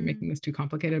 I might be making mm, this too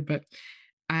complicated, but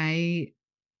I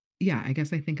yeah, I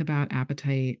guess I think about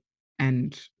appetite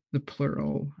and the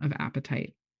plural of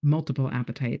appetite, multiple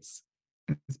appetites,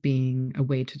 as being a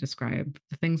way to describe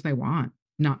the things I want,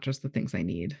 not just the things I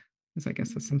need, is I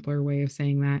guess a mm, simpler way of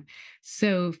saying that.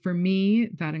 So for me,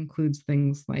 that includes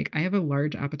things like I have a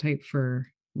large appetite for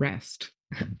rest.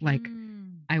 Like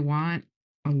mm, I want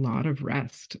a lot of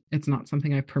rest. It's not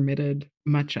something I've permitted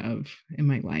much of in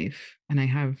my life. And I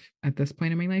have, at this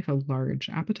point in my life, a large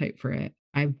appetite for it.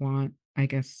 I want, I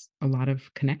guess, a lot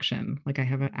of connection. Like I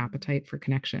have an mm. appetite for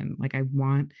connection. Like I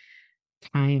want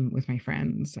time with my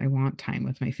friends. I want time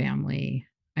with my family.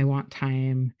 I want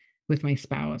time with my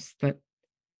spouse that,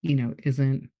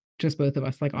 isn't just both of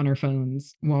us like on our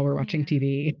phones while we're watching Yeah.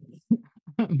 TV.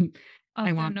 um,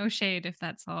 I Also, want no shade if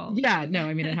that's all yeah, no,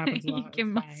 I mean, it happens a you lot, it's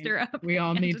can fine. muster up We at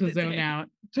all the end need of to the zone day. out.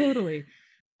 Totally.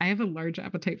 I have a large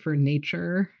appetite for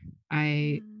nature.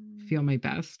 I Mm, feel my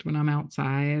best when I'm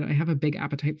outside. I have a big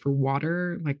appetite for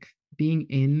water, like being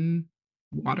in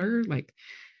water, mm, like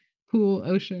pool,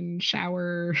 ocean,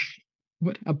 shower,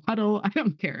 what a puddle, I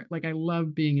don't care. Like I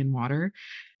love being in water.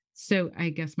 So I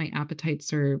guess my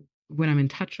appetites are when I'm in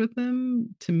touch with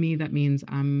them, to me that means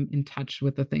I'm in touch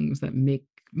with the things that make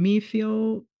me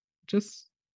feel just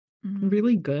mm,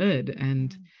 really good. And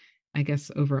mm. I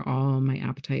guess overall, my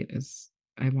appetite is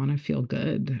I want to feel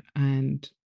good. And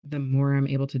the more I'm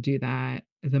able to do that,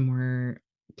 the more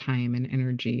time and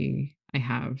energy I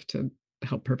have to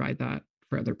help provide that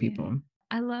for other Yeah. people.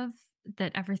 I love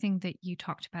that everything that you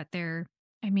talked about there.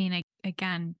 I mean,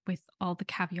 again, with all the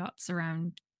caveats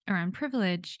around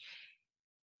privilege,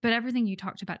 but everything you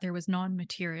talked about there was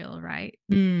non-material, right?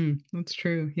 That's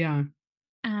true. Yeah.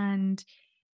 And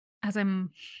as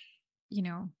you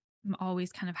know, I'm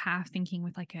always kind of half thinking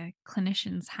with like a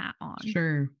clinician's hat on.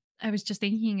 Sure. I was just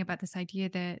thinking about this idea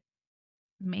that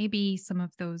maybe some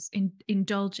of those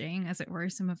indulging, as it were,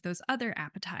 some of those other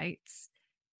appetites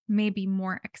may be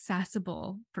more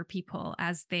accessible for people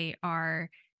as they are,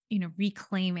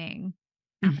 reclaiming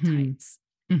Hmm. appetites.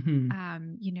 Hmm.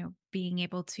 Being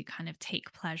able to kind of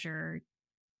take pleasure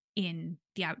in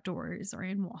the outdoors or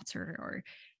in water or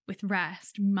with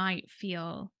rest might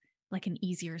feel like an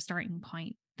easier starting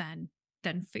point than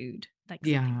food, like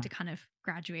something Yeah. to kind of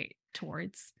graduate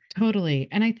towards. Totally.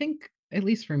 And I think, at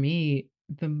least for me,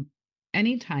 the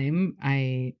anytime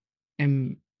I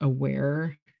am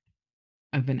aware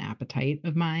of an appetite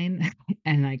of mine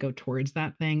and I go towards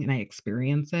that thing and I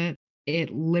experience it,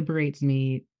 it liberates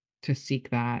me to seek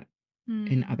that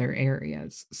in other Mm.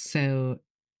 areas. So,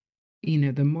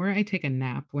 the more I take a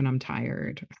nap when I'm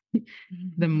tired,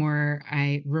 the more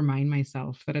I remind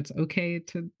myself that it's okay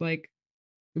to like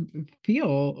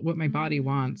feel what my body Mm.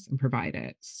 wants and provide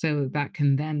it. So that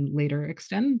can then later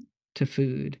extend to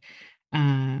food,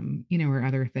 or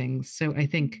other things. So I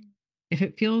think Mm. if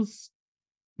it feels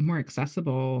more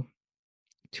accessible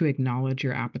to acknowledge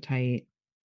your appetite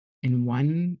in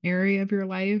one area of your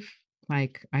life,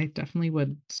 like I definitely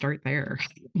would start there.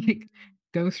 Mm. Like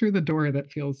go through the door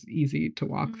that feels easy to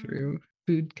walk Mm, through.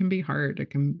 Food can be hard. It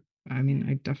can, I mean, yeah.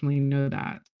 I definitely know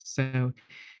that. So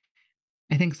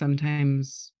I think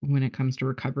sometimes when it comes to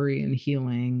recovery and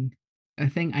healing, a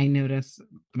thing I notice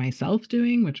myself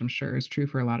doing, which I'm sure is true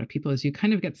for a lot of people, is you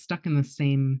kind of get stuck in the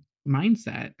same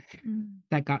mindset Mm,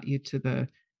 that got you to the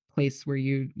place where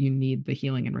you need the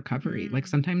healing and recovery. Like mm.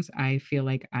 sometimes I feel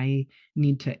like I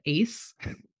need to ace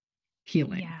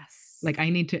healing. Yes. Like I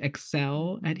need to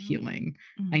excel at Mhm, healing.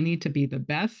 I need mhm. to be the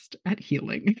best at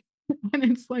healing. And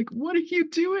it's like, what are you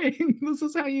doing? This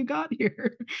is how you got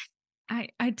here.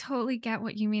 I totally get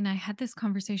what you mean. I had this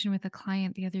conversation with a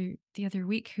client the other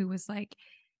week who was like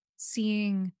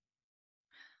seeing,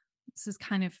 this is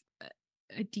kind of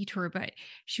a detour, but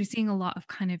she was seeing a lot of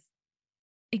kind of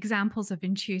examples of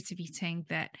intuitive eating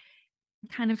that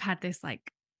kind of had this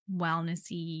like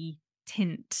wellnessy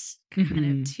tint kind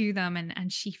of Mhm. to them,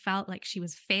 and she felt like she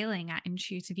was failing at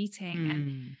intuitive eating, and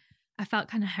Mm. I felt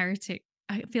kind of heretic.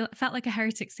 Felt like a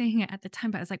heretic saying it at the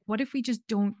time, but I was like, what if we just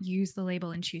don't use the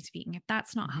label intuitive eating? If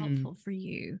that's not Mhm. helpful for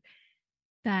you,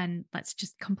 then let's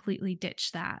just completely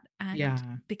ditch that. And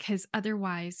Yeah, because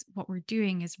otherwise, what we're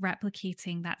doing is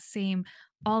replicating that same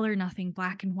all or nothing,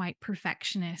 black and white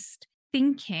perfectionist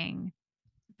thinking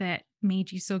that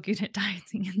made you so good at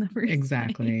dieting in the first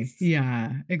exactly. place.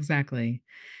 Yeah, exactly.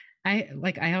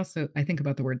 I also I think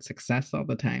about the word success all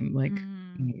the time. Like,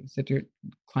 Mm, you said your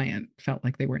client felt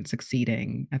like they weren't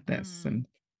succeeding at this, mm, and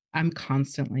I'm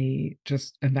constantly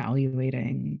just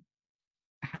evaluating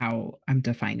how I'm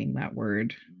defining that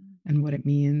word mm. and what it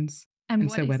means. And And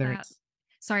what so is whether that? it's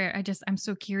Sorry, I'm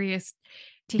so curious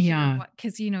to hear yeah, what,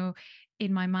 because,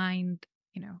 in my mind,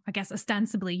 I guess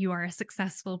ostensibly you are a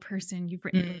successful person. You've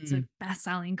written loads of mm,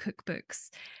 best-selling cookbooks.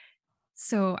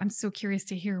 So I'm so curious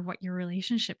to hear what your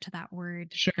relationship to that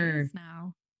word sure. is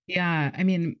now. Yeah, I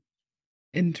mean,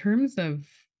 in terms of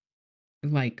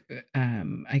like,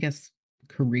 I guess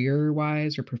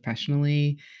career-wise or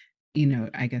professionally,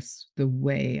 I guess the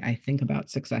way I think about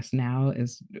success now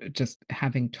is just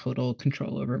having total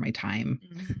control over my time,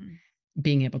 Mhm,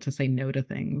 being able to say no to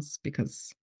things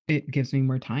because it gives me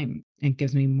more time. It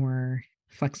gives me more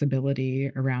flexibility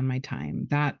around my time.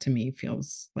 That to me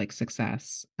feels like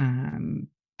success.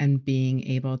 And being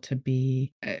able to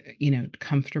be,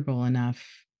 comfortable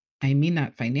enough. I mean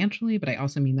that financially, but I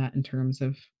also mean that in terms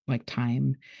of like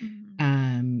time, mhm,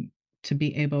 um, to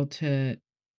be able to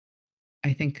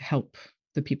I think help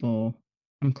the people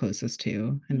I'm closest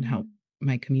to and help mm,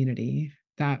 my community.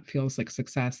 That feels like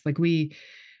success. Like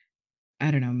I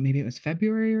don't know, maybe it was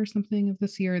February or something of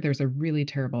this year. There's a really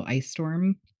terrible ice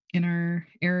storm in our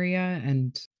area.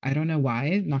 And I don't know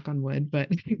why, knock on wood, but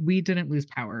we didn't lose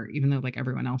power, even though like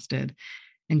everyone else did.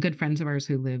 And good friends of ours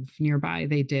who live nearby,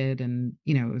 they did. And,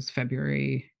 it was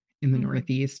February in the mhm.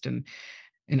 Northeast and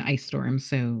an ice storm.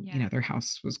 So, Yeah. their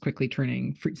house was quickly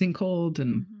turning freezing cold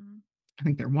and Mhm. I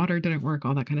think their water didn't work,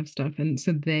 all that kind of stuff, and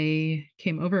so they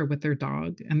came over with their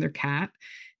dog and their cat,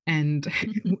 and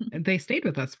they stayed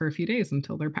with us for a few days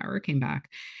until their power came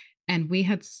back, and we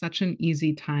had such an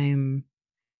easy time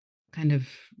kind of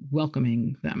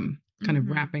welcoming them, kind of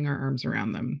Mhm. wrapping our arms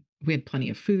around them. We had plenty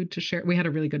of food to share. We had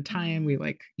a really good time. We, Mm.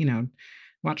 like,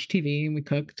 watched TV and we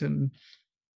cooked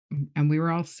and we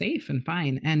were all safe and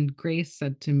fine. And Grace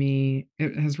said to me,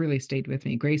 it has really stayed with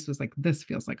me. Grace was like, "This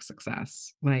feels like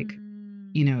success." Like,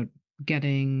 you Mm. know,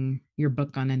 getting your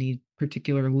book on any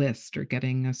particular list or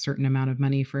getting a certain amount of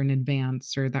money for an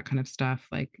advance or that kind of stuff.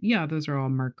 Like, yeah, those are all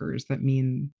markers that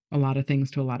mean a lot of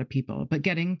things to a lot of people. But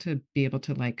getting to be able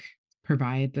to like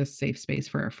provide this safe space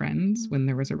for our friends when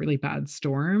there was a Mhm. really bad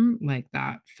storm, like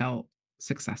that felt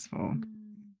successful.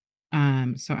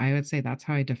 Mm. So I would say that's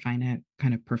how I define it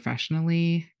kind of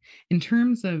professionally. In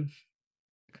terms of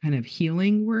kind of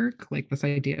healing work, like this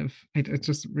idea of it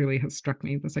just really has struck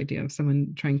me, this idea of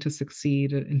someone trying to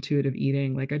succeed at intuitive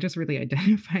eating. Like I just really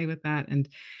identify with that. And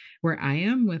where I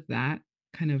am with that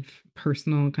kind of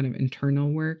personal, kind of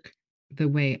internal work, the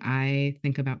way I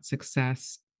think about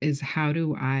success is how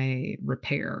do I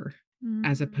repair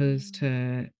as opposed Mm.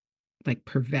 to like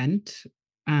prevent.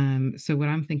 So what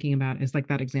I'm thinking about is like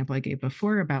that example I gave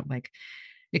before about like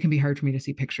it can be hard for me to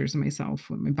see pictures of myself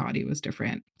when my body was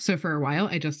different. So for a while,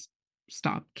 I just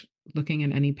stopped looking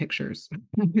at any pictures.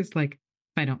 I was like, if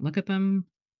I don't look at them,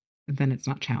 then it's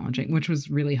not challenging, Mhm. which was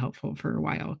really helpful for a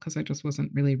while because I just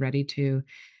wasn't really ready to.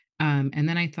 And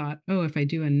then I thought, oh, if I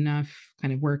do enough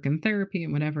kind of work and therapy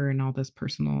and whatever, and all this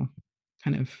personal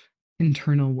kind of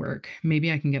internal work,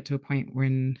 maybe I can get to a point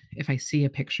when if I see a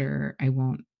picture, I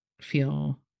won't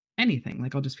feel anything.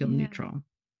 Like I'll just feel Yeah. neutral.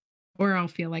 or I'll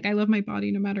feel like I love my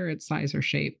body no matter its size or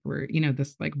shape, or,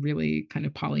 this like really kind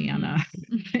of Pollyanna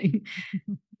Mm. thing.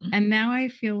 And now I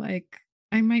feel like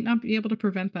I might not be able to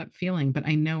prevent that feeling, but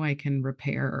I know I can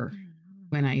repair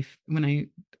Mhm. when I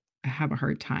have a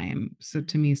hard time. So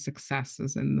to Mhm. me, success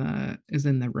is in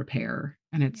the repair,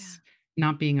 and Yeah. it's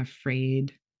not being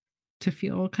afraid to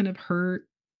feel kind of hurt,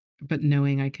 but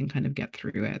knowing I can kind of get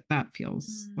through it. That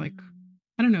feels like, Mm.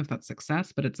 I don't know if that's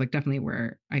success, but it's like definitely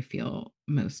where I feel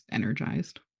most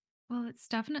energized. Well, it's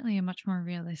definitely a much more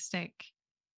realistic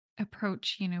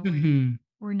approach. Mhm.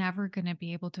 We're never going to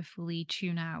be able to fully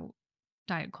tune out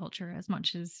diet culture as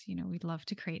much as, we'd love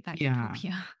to create that Yeah.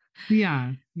 utopia.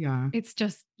 Yeah. Yeah. It's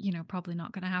just, probably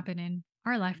not going to happen in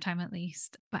our lifetime at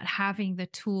least. But having the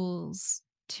tools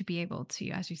to be able to,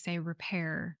 as you say,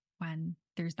 repair when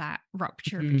there's that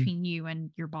rupture Mhm. between you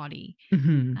and your body,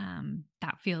 Mhm.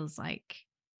 that feels like,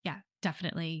 yeah,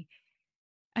 definitely.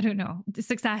 I don't know. The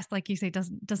success, like you say,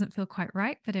 doesn't feel quite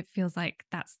right, but it feels like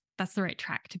that's the right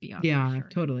track to be on for Yeah, sure.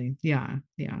 totally. Yeah.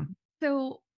 Yeah.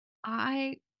 So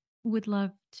I would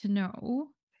love to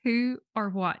know who or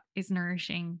what is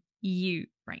nourishing you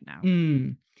right now.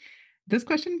 Mm. This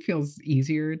question feels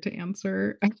easier to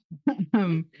answer.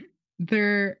 Um,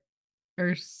 there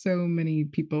are so many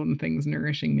people and things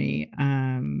nourishing me.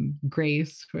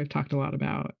 Grace, who I've talked a lot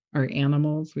about, our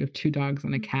animals. We have 2 dogs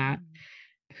and a cat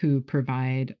Mm. who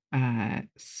provide,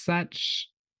 such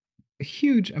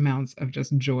huge amounts of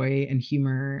just joy and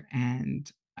humor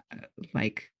and,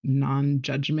 like,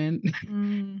 non-judgment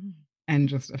Mm. and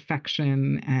just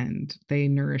affection, and they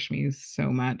nourish me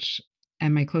so much.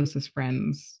 And my closest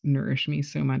friends nourish me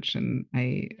so much. And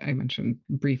I mentioned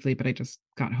briefly, but I just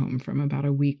got home from about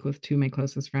a week with 2 of my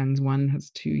closest friends. One has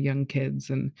 2 young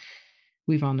kids, and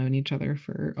we've all known each other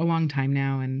for a long time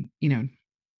now. And,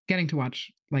 getting to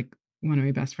watch, like, one of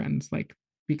my best friends, like,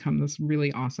 become this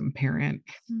really awesome parent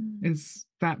Mm. is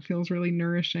that feels really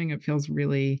nourishing. It feels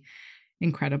really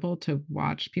incredible to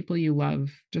watch people you love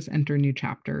just enter new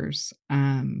chapters.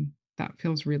 That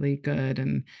feels really good,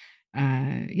 and,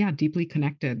 yeah, deeply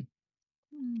connected.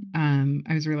 Mm.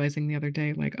 I was realizing the other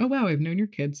day, like, "Oh, wow, I've known your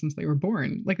kids since they were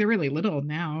born." Like, they're really little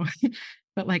now,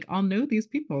 but, like, I'll know these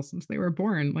people since they were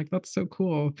born. Like, that's so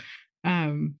cool.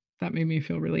 That made me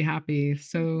feel really happy.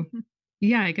 So,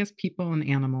 yeah, I guess people and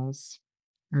animals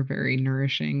are very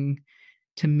nourishing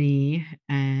to me.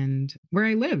 And where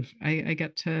I live, I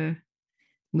get to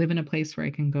live in a place where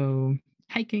I can go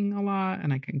hiking a lot,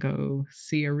 and I can go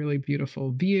see a really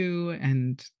beautiful view.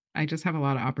 And I just have a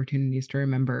lot of opportunities to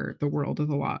remember the world is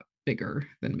a lot bigger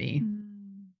than me.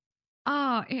 Mm.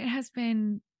 Oh, it has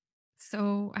been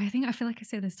so I feel like I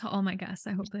say this to all my guests.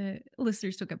 I hope the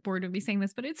listeners don't get bored of me saying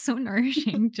this, but it's so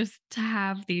nourishing just to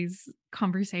have these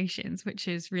conversations, which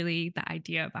is really the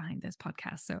idea behind this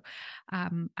podcast. So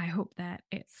I hope that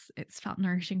it's felt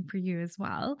nourishing for you as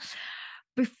well.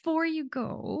 Before you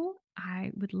go, I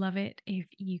would love it if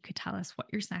you could tell us what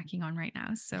you're snacking on right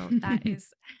now. So that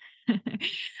is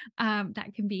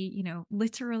that can be,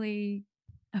 literally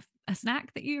a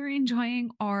snack that you're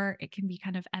enjoying, or it can be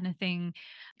kind of anything,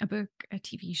 a book, a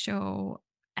TV show,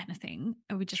 anything.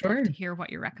 I would just love to Sure. hear what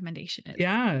your recommendation is.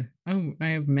 Yeah. Oh, I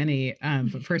have many.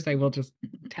 But first, I will just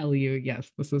tell you,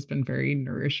 yes, this has been very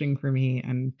nourishing for me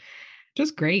and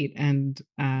just great. And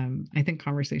I think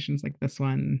conversations like this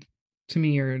one, to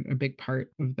me, are a big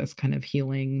part of this kind of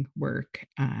healing work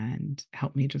and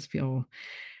help me just feel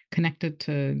connected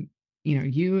to,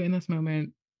 you in this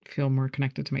moment, feel more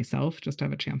connected to myself, just to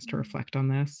have a chance to Mm. reflect on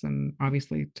this, and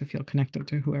obviously to feel connected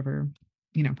to whoever,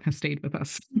 has stayed with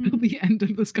us until Mm. the end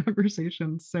of this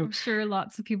conversation. So, I'm sure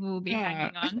lots of people will be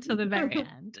yeah. hanging on till the very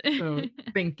end. So,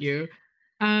 thank you.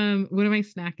 What am I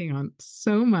snacking on?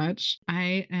 So much.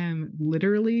 I am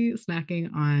literally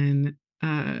snacking on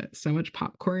so much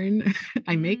popcorn.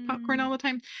 I make popcorn Mm. all the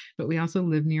time, but we also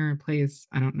live near a place.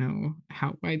 I don't know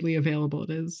how widely available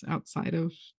it is outside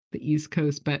of the East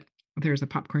Coast, but there's a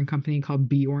popcorn company called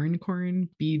Bjorn Corn,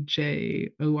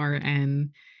 Bjorn,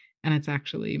 and it's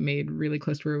actually made really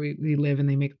close to where we live, and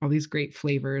they make all these great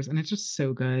flavors, and it's just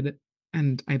so good.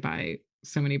 And I buy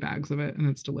so many bags of it, and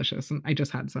it's delicious. And I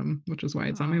just had some, which is why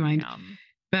it's on my Oh, mind. yum.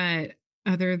 But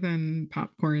other than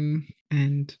popcorn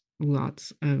and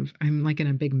lots of, I'm like in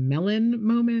a big melon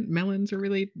moment. Melons are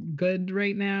really good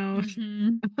right now. Hmm.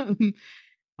 Um,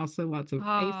 Also, lots of Oh,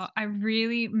 ice. I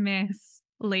really miss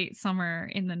late summer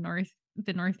in the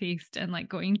Northeast, and like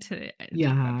going to talk about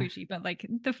Yeah. bougie, but like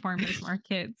the farmers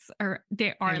markets they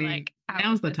I are mean, like out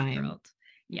now's of the this time. world.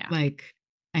 Yeah. Like,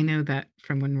 I know that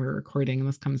from when we're recording and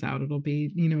this comes out, it'll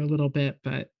be, a little bit,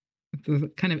 but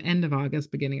the kind of end of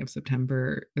August, beginning of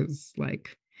September is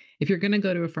like if you're going to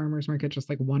go to a farmer's market just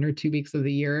like 1 or 2 weeks of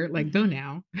the year, like go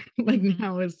now. Like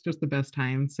now is just the best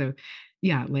time. So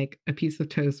yeah, like a piece of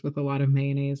toast with a lot of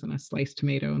mayonnaise and a sliced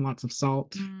tomato and lots of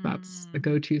salt. That's the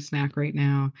go-to snack right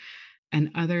now.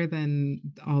 And other than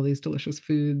all these delicious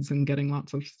foods and getting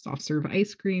lots of soft serve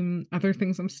ice cream, other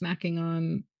things I'm snacking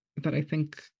on that I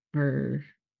think are,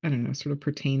 I don't know, sort of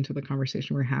pertain to the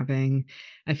conversation we're having.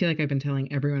 I feel like I've been telling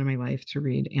everyone in my life to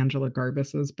read Angela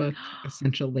Garbus's book,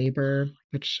 Essential Labor,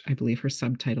 which I believe her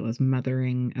subtitle is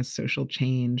Mothering as Social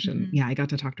Change. And yeah, I got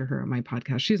to talk to her on my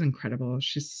podcast. She's incredible.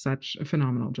 She's such a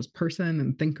phenomenal just person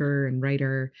and thinker and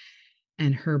writer.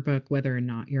 And her book, whether or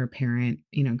not you're a parent,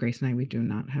 Grace and I, we do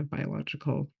not have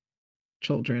biological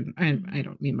children. I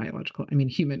don't mean biological, I mean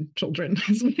human children.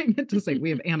 That's what I meant to say.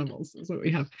 We have animals, is what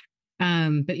we have.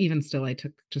 But even still, I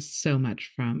took just so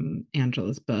much from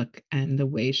Angela's book and the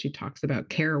way she talks about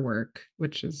care work,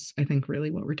 which is, I think, really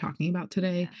what we're talking about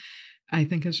today. Yeah. I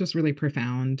think it's just really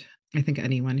profound. I think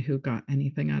anyone who got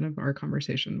anything out of our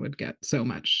conversation would get so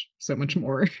much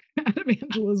more out of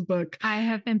Angela's book. I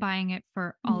have been buying it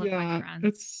for all of my friends.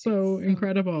 It's so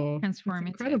incredible. Transformative. It's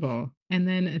incredible. And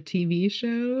then a TV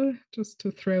show, just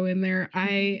to throw in there.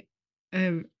 I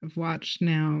have watched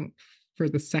now for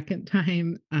the second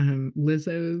time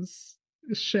Lizzo's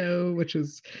show, which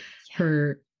is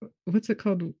her, what's it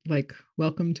called? Like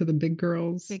Welcome to the Big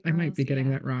Girls. I might be getting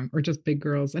that wrong, or just Big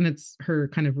Girls. And it's her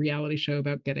kind of reality show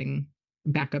about getting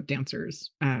backup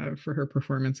dancers for her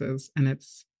performances. And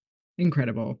it's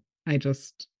incredible. I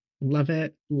just love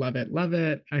it, love it, love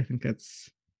it. I think it's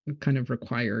kind of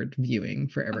required viewing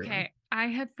for everyone. Okay. I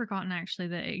had forgotten actually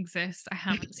that it exists. I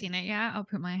haven't seen it yet. I'll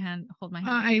hold my hand.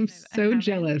 I'm so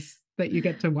jealous that you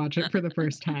get to watch it for the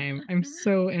first time. I'm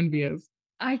so envious.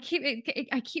 I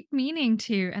keep meaning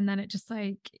to, and then it just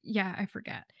like, I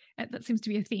forget. That seems to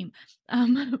be a theme.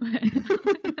 I'm gonna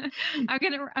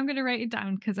write it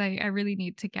down because I really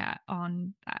need to get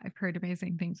on that. I've heard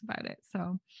amazing things about it.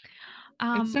 So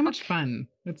it's so much fun.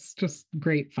 It's just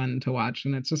great fun to watch,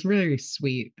 and it's just really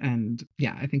sweet and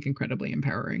I think incredibly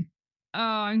empowering. Oh,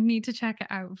 I need to check it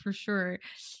out for sure.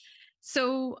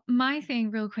 So my thing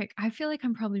real quick, I feel like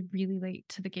I'm probably really late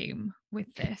to the game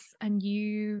with this, and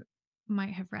you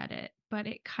might have read it, but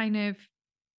it kind of,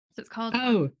 so it's called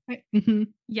Crying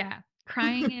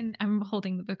in, I'm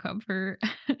holding the book up for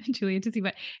Julia to see,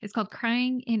 but it's called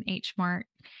Crying in H Mart.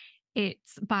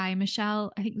 It's by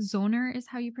Michelle, I think Zoner is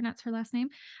how you pronounce her last name.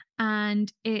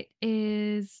 And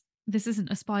this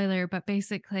isn't a spoiler, but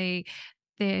basically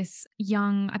this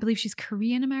young, I believe she's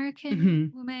Korean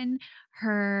American woman,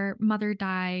 her mother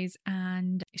dies,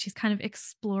 and she's kind of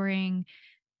exploring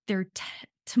their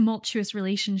tumultuous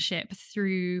relationship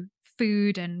through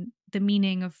food and the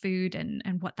meaning of food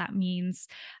and what that means,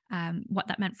 what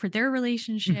that meant for their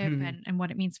relationship and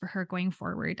what it means for her going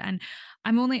forward. And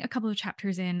I'm only a couple of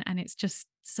chapters in, and it's just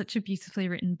such a beautifully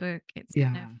written book. It's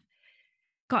kind of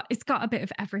got a bit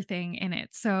of everything in it.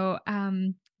 So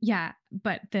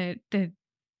but the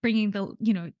bringing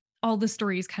all the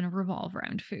stories kind of revolve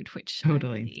around food, which I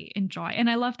really enjoy. And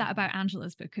I love that about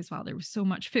Angela's book as well. There was so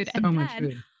much food.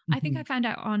 I think I found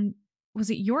out on, was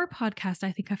it your podcast?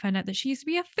 I think I found out that she used to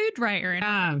be a food writer.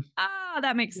 And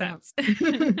that makes sense.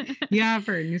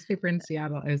 For a newspaper in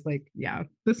Seattle. I was like,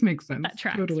 this makes sense. That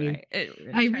tracks, totally. Right? It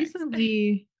I tracks.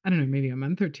 recently, I don't know, maybe a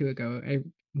month or two ago, I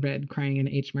read Crying in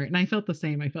H Mart, and I felt the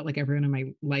same. I felt like everyone in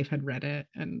my life had read it,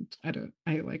 and I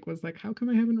was like, how come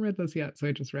I haven't read this yet? So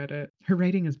I just read it. Her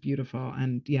writing is beautiful,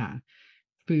 and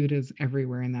food is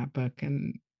everywhere in that book,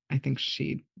 and I think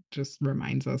she just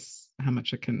reminds us how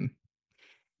much it can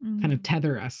kind of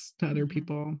tether us to other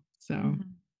people. So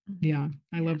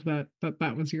I love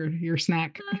that was your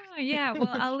snack. Well,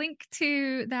 I'll link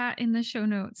to that in the show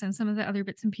notes and some of the other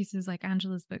bits and pieces like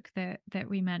Angela's book that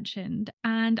we mentioned.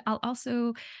 And I'll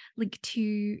also link to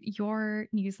your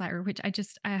newsletter, which I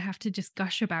have to just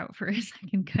gush about for a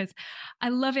second because I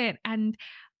love it. And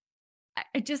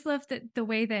I just love the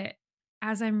way that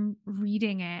as I'm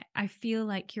reading it, I feel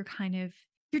like you're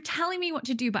telling me what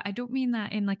to do, but I don't mean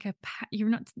that in like you're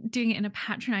not doing it in a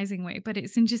patronizing way, but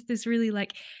it's in just this really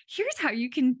like, here's how you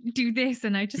can do this.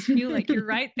 And I just feel like you're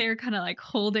right there kind of like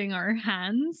holding our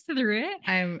hands through it.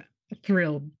 I'm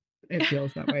thrilled. It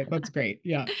feels that way. That's great.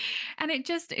 Yeah. And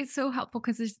it's so helpful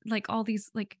because there's like all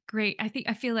these like great, I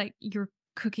feel like your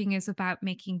cooking is about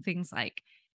making things like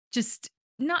just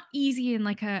not easy in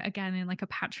like a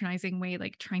patronizing way,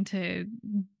 like trying to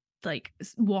like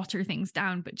water things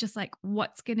down, but just like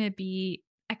what's going to be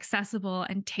accessible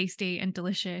and tasty and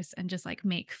delicious and just like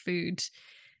make food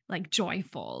like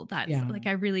joyful. That's like,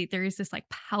 there is this like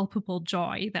palpable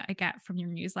joy that I get from your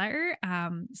newsletter.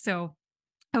 So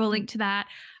I will link to that.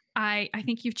 I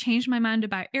think you've changed my mind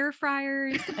about air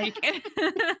fryers. Like,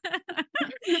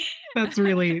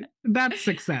 That's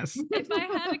success.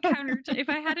 if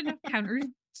I had enough counter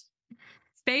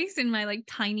space in my like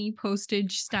tiny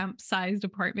postage stamp sized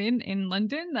apartment in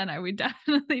London, then I would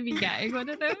definitely be getting one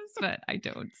of those, but I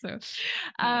don't. So,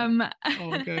 Oh, um,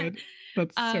 all good.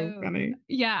 That's so funny.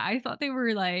 yeah, I thought they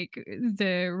were like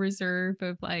the reserve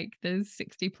of like the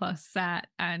 60 plus set.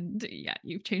 And yeah,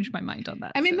 you've changed my mind on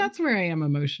that. I mean, So. that's where I am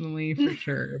emotionally for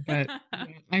sure. But yeah,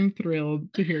 I'm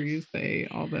thrilled to hear you say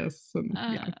all this. And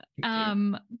yeah,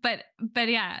 thank you. But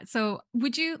yeah, so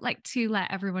would you like to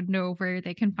let everyone know where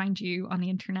they can find you on the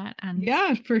internet and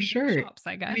Yeah, for in sure. bookshops,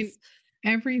 I I mean, guess?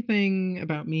 everything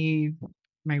about me,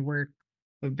 my work,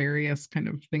 the various kind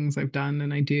of things I've done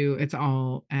and I do, it's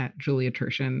all at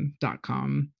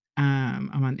juliaturshen.com.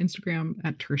 I'm on Instagram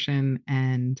at Turshen.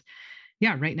 And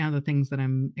yeah, right now, the things that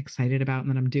I'm excited about and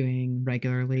that I'm doing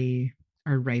regularly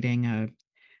are writing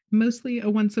mostly a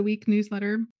once a week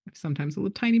newsletter, sometimes a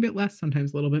little tiny bit less,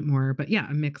 sometimes a little bit more. But yeah,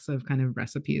 a mix of kind of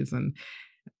recipes and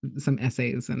some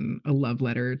essays and a love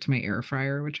letter to my air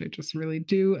fryer, which I just really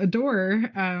do adore.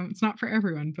 It's not for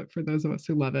everyone, but for those of us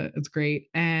who love it, it's great.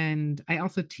 And I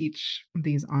also teach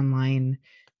these online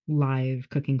live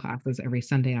cooking classes every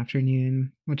Sunday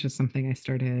afternoon, which is something I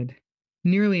started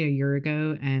nearly a year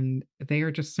ago. And they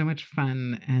are just so much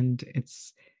fun. And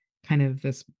it's kind of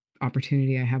this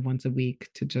opportunity I have once a week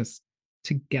to just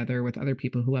together with other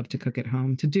people who love to cook at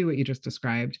home to do what you just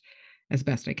described as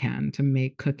best I can to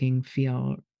make cooking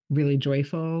feel really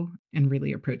joyful and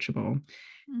really approachable.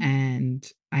 Mm.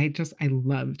 And I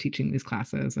love teaching these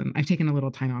classes. And I've taken a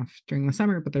little time off during the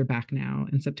summer, but they're back now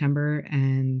in September.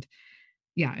 And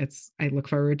yeah, I look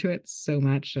forward to it so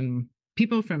much. And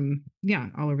people from, yeah,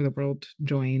 all over the world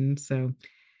join. So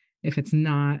if it's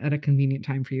not at a convenient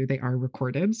time for you, they are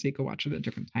recorded. So you can watch it at a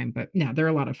different time. But yeah, they're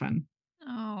a lot of fun.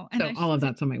 Oh, and So all of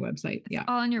that's on my website. it's Yeah.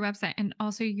 all on your website, and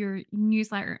also your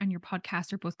newsletter and your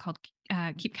podcast are both called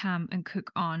Keep Calm and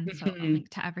Cook On. So I'll link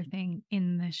to everything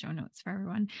in the show notes for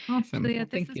everyone. Awesome. Julia, Well,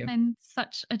 this thank has you. been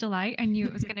such a delight. I knew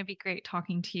it was going to be great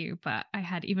talking to you, but I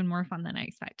had even more fun than I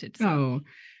expected. So Oh,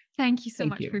 thank you so thank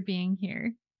much you. for being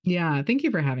here. Yeah, thank you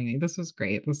for having me. This was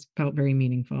great. This felt very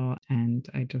meaningful and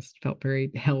I just felt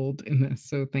very held in this.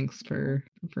 So thanks for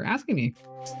asking me.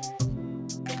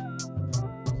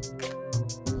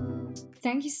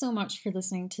 Thank you so much for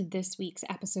listening to this week's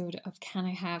episode of Can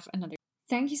I Have Another?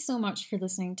 Thank you so much for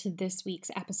listening to this week's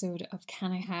episode of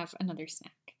Can I Have Another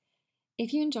Snack?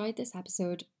 If you enjoyed this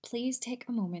episode, please take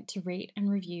a moment to rate and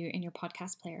review in your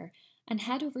podcast player and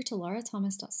head over to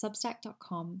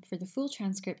laurathomas.substack.com for the full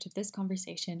transcript of this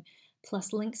conversation,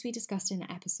 plus links we discussed in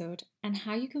the episode and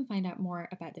how you can find out more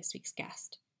about this week's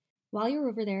guest. While you're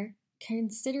over there,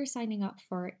 consider signing up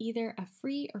for either a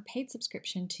free or paid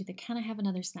subscription to the Can I Have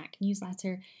Another Snack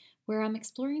newsletter, where I'm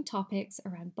exploring topics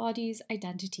around bodies,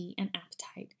 identity, and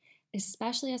appetite,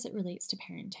 especially as it relates to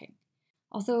parenting.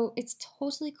 Although it's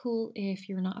totally cool if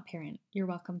you're not a parent, you're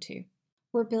welcome too.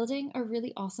 We're building a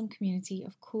really awesome community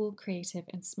of cool, creative,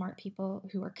 and smart people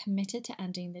who are committed to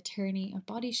ending the tyranny of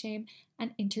body shame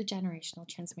and intergenerational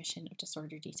transmission of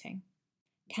disordered eating.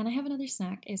 Can I Have Another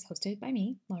Snack is hosted by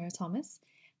me, Laura Thomas,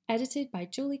 edited by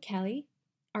Jolie Kelly.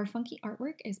 Our funky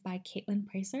artwork is by Caitlin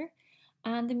Pricer,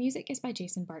 and the music is by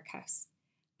Jason Barkhouse.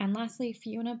 And lastly,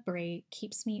 Fiona Bray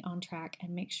keeps me on track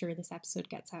and makes sure this episode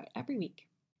gets out every week.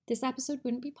 This episode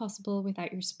wouldn't be possible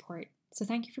without your support, so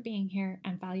thank you for being here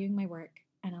and valuing my work,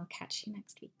 and I'll catch you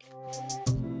next week.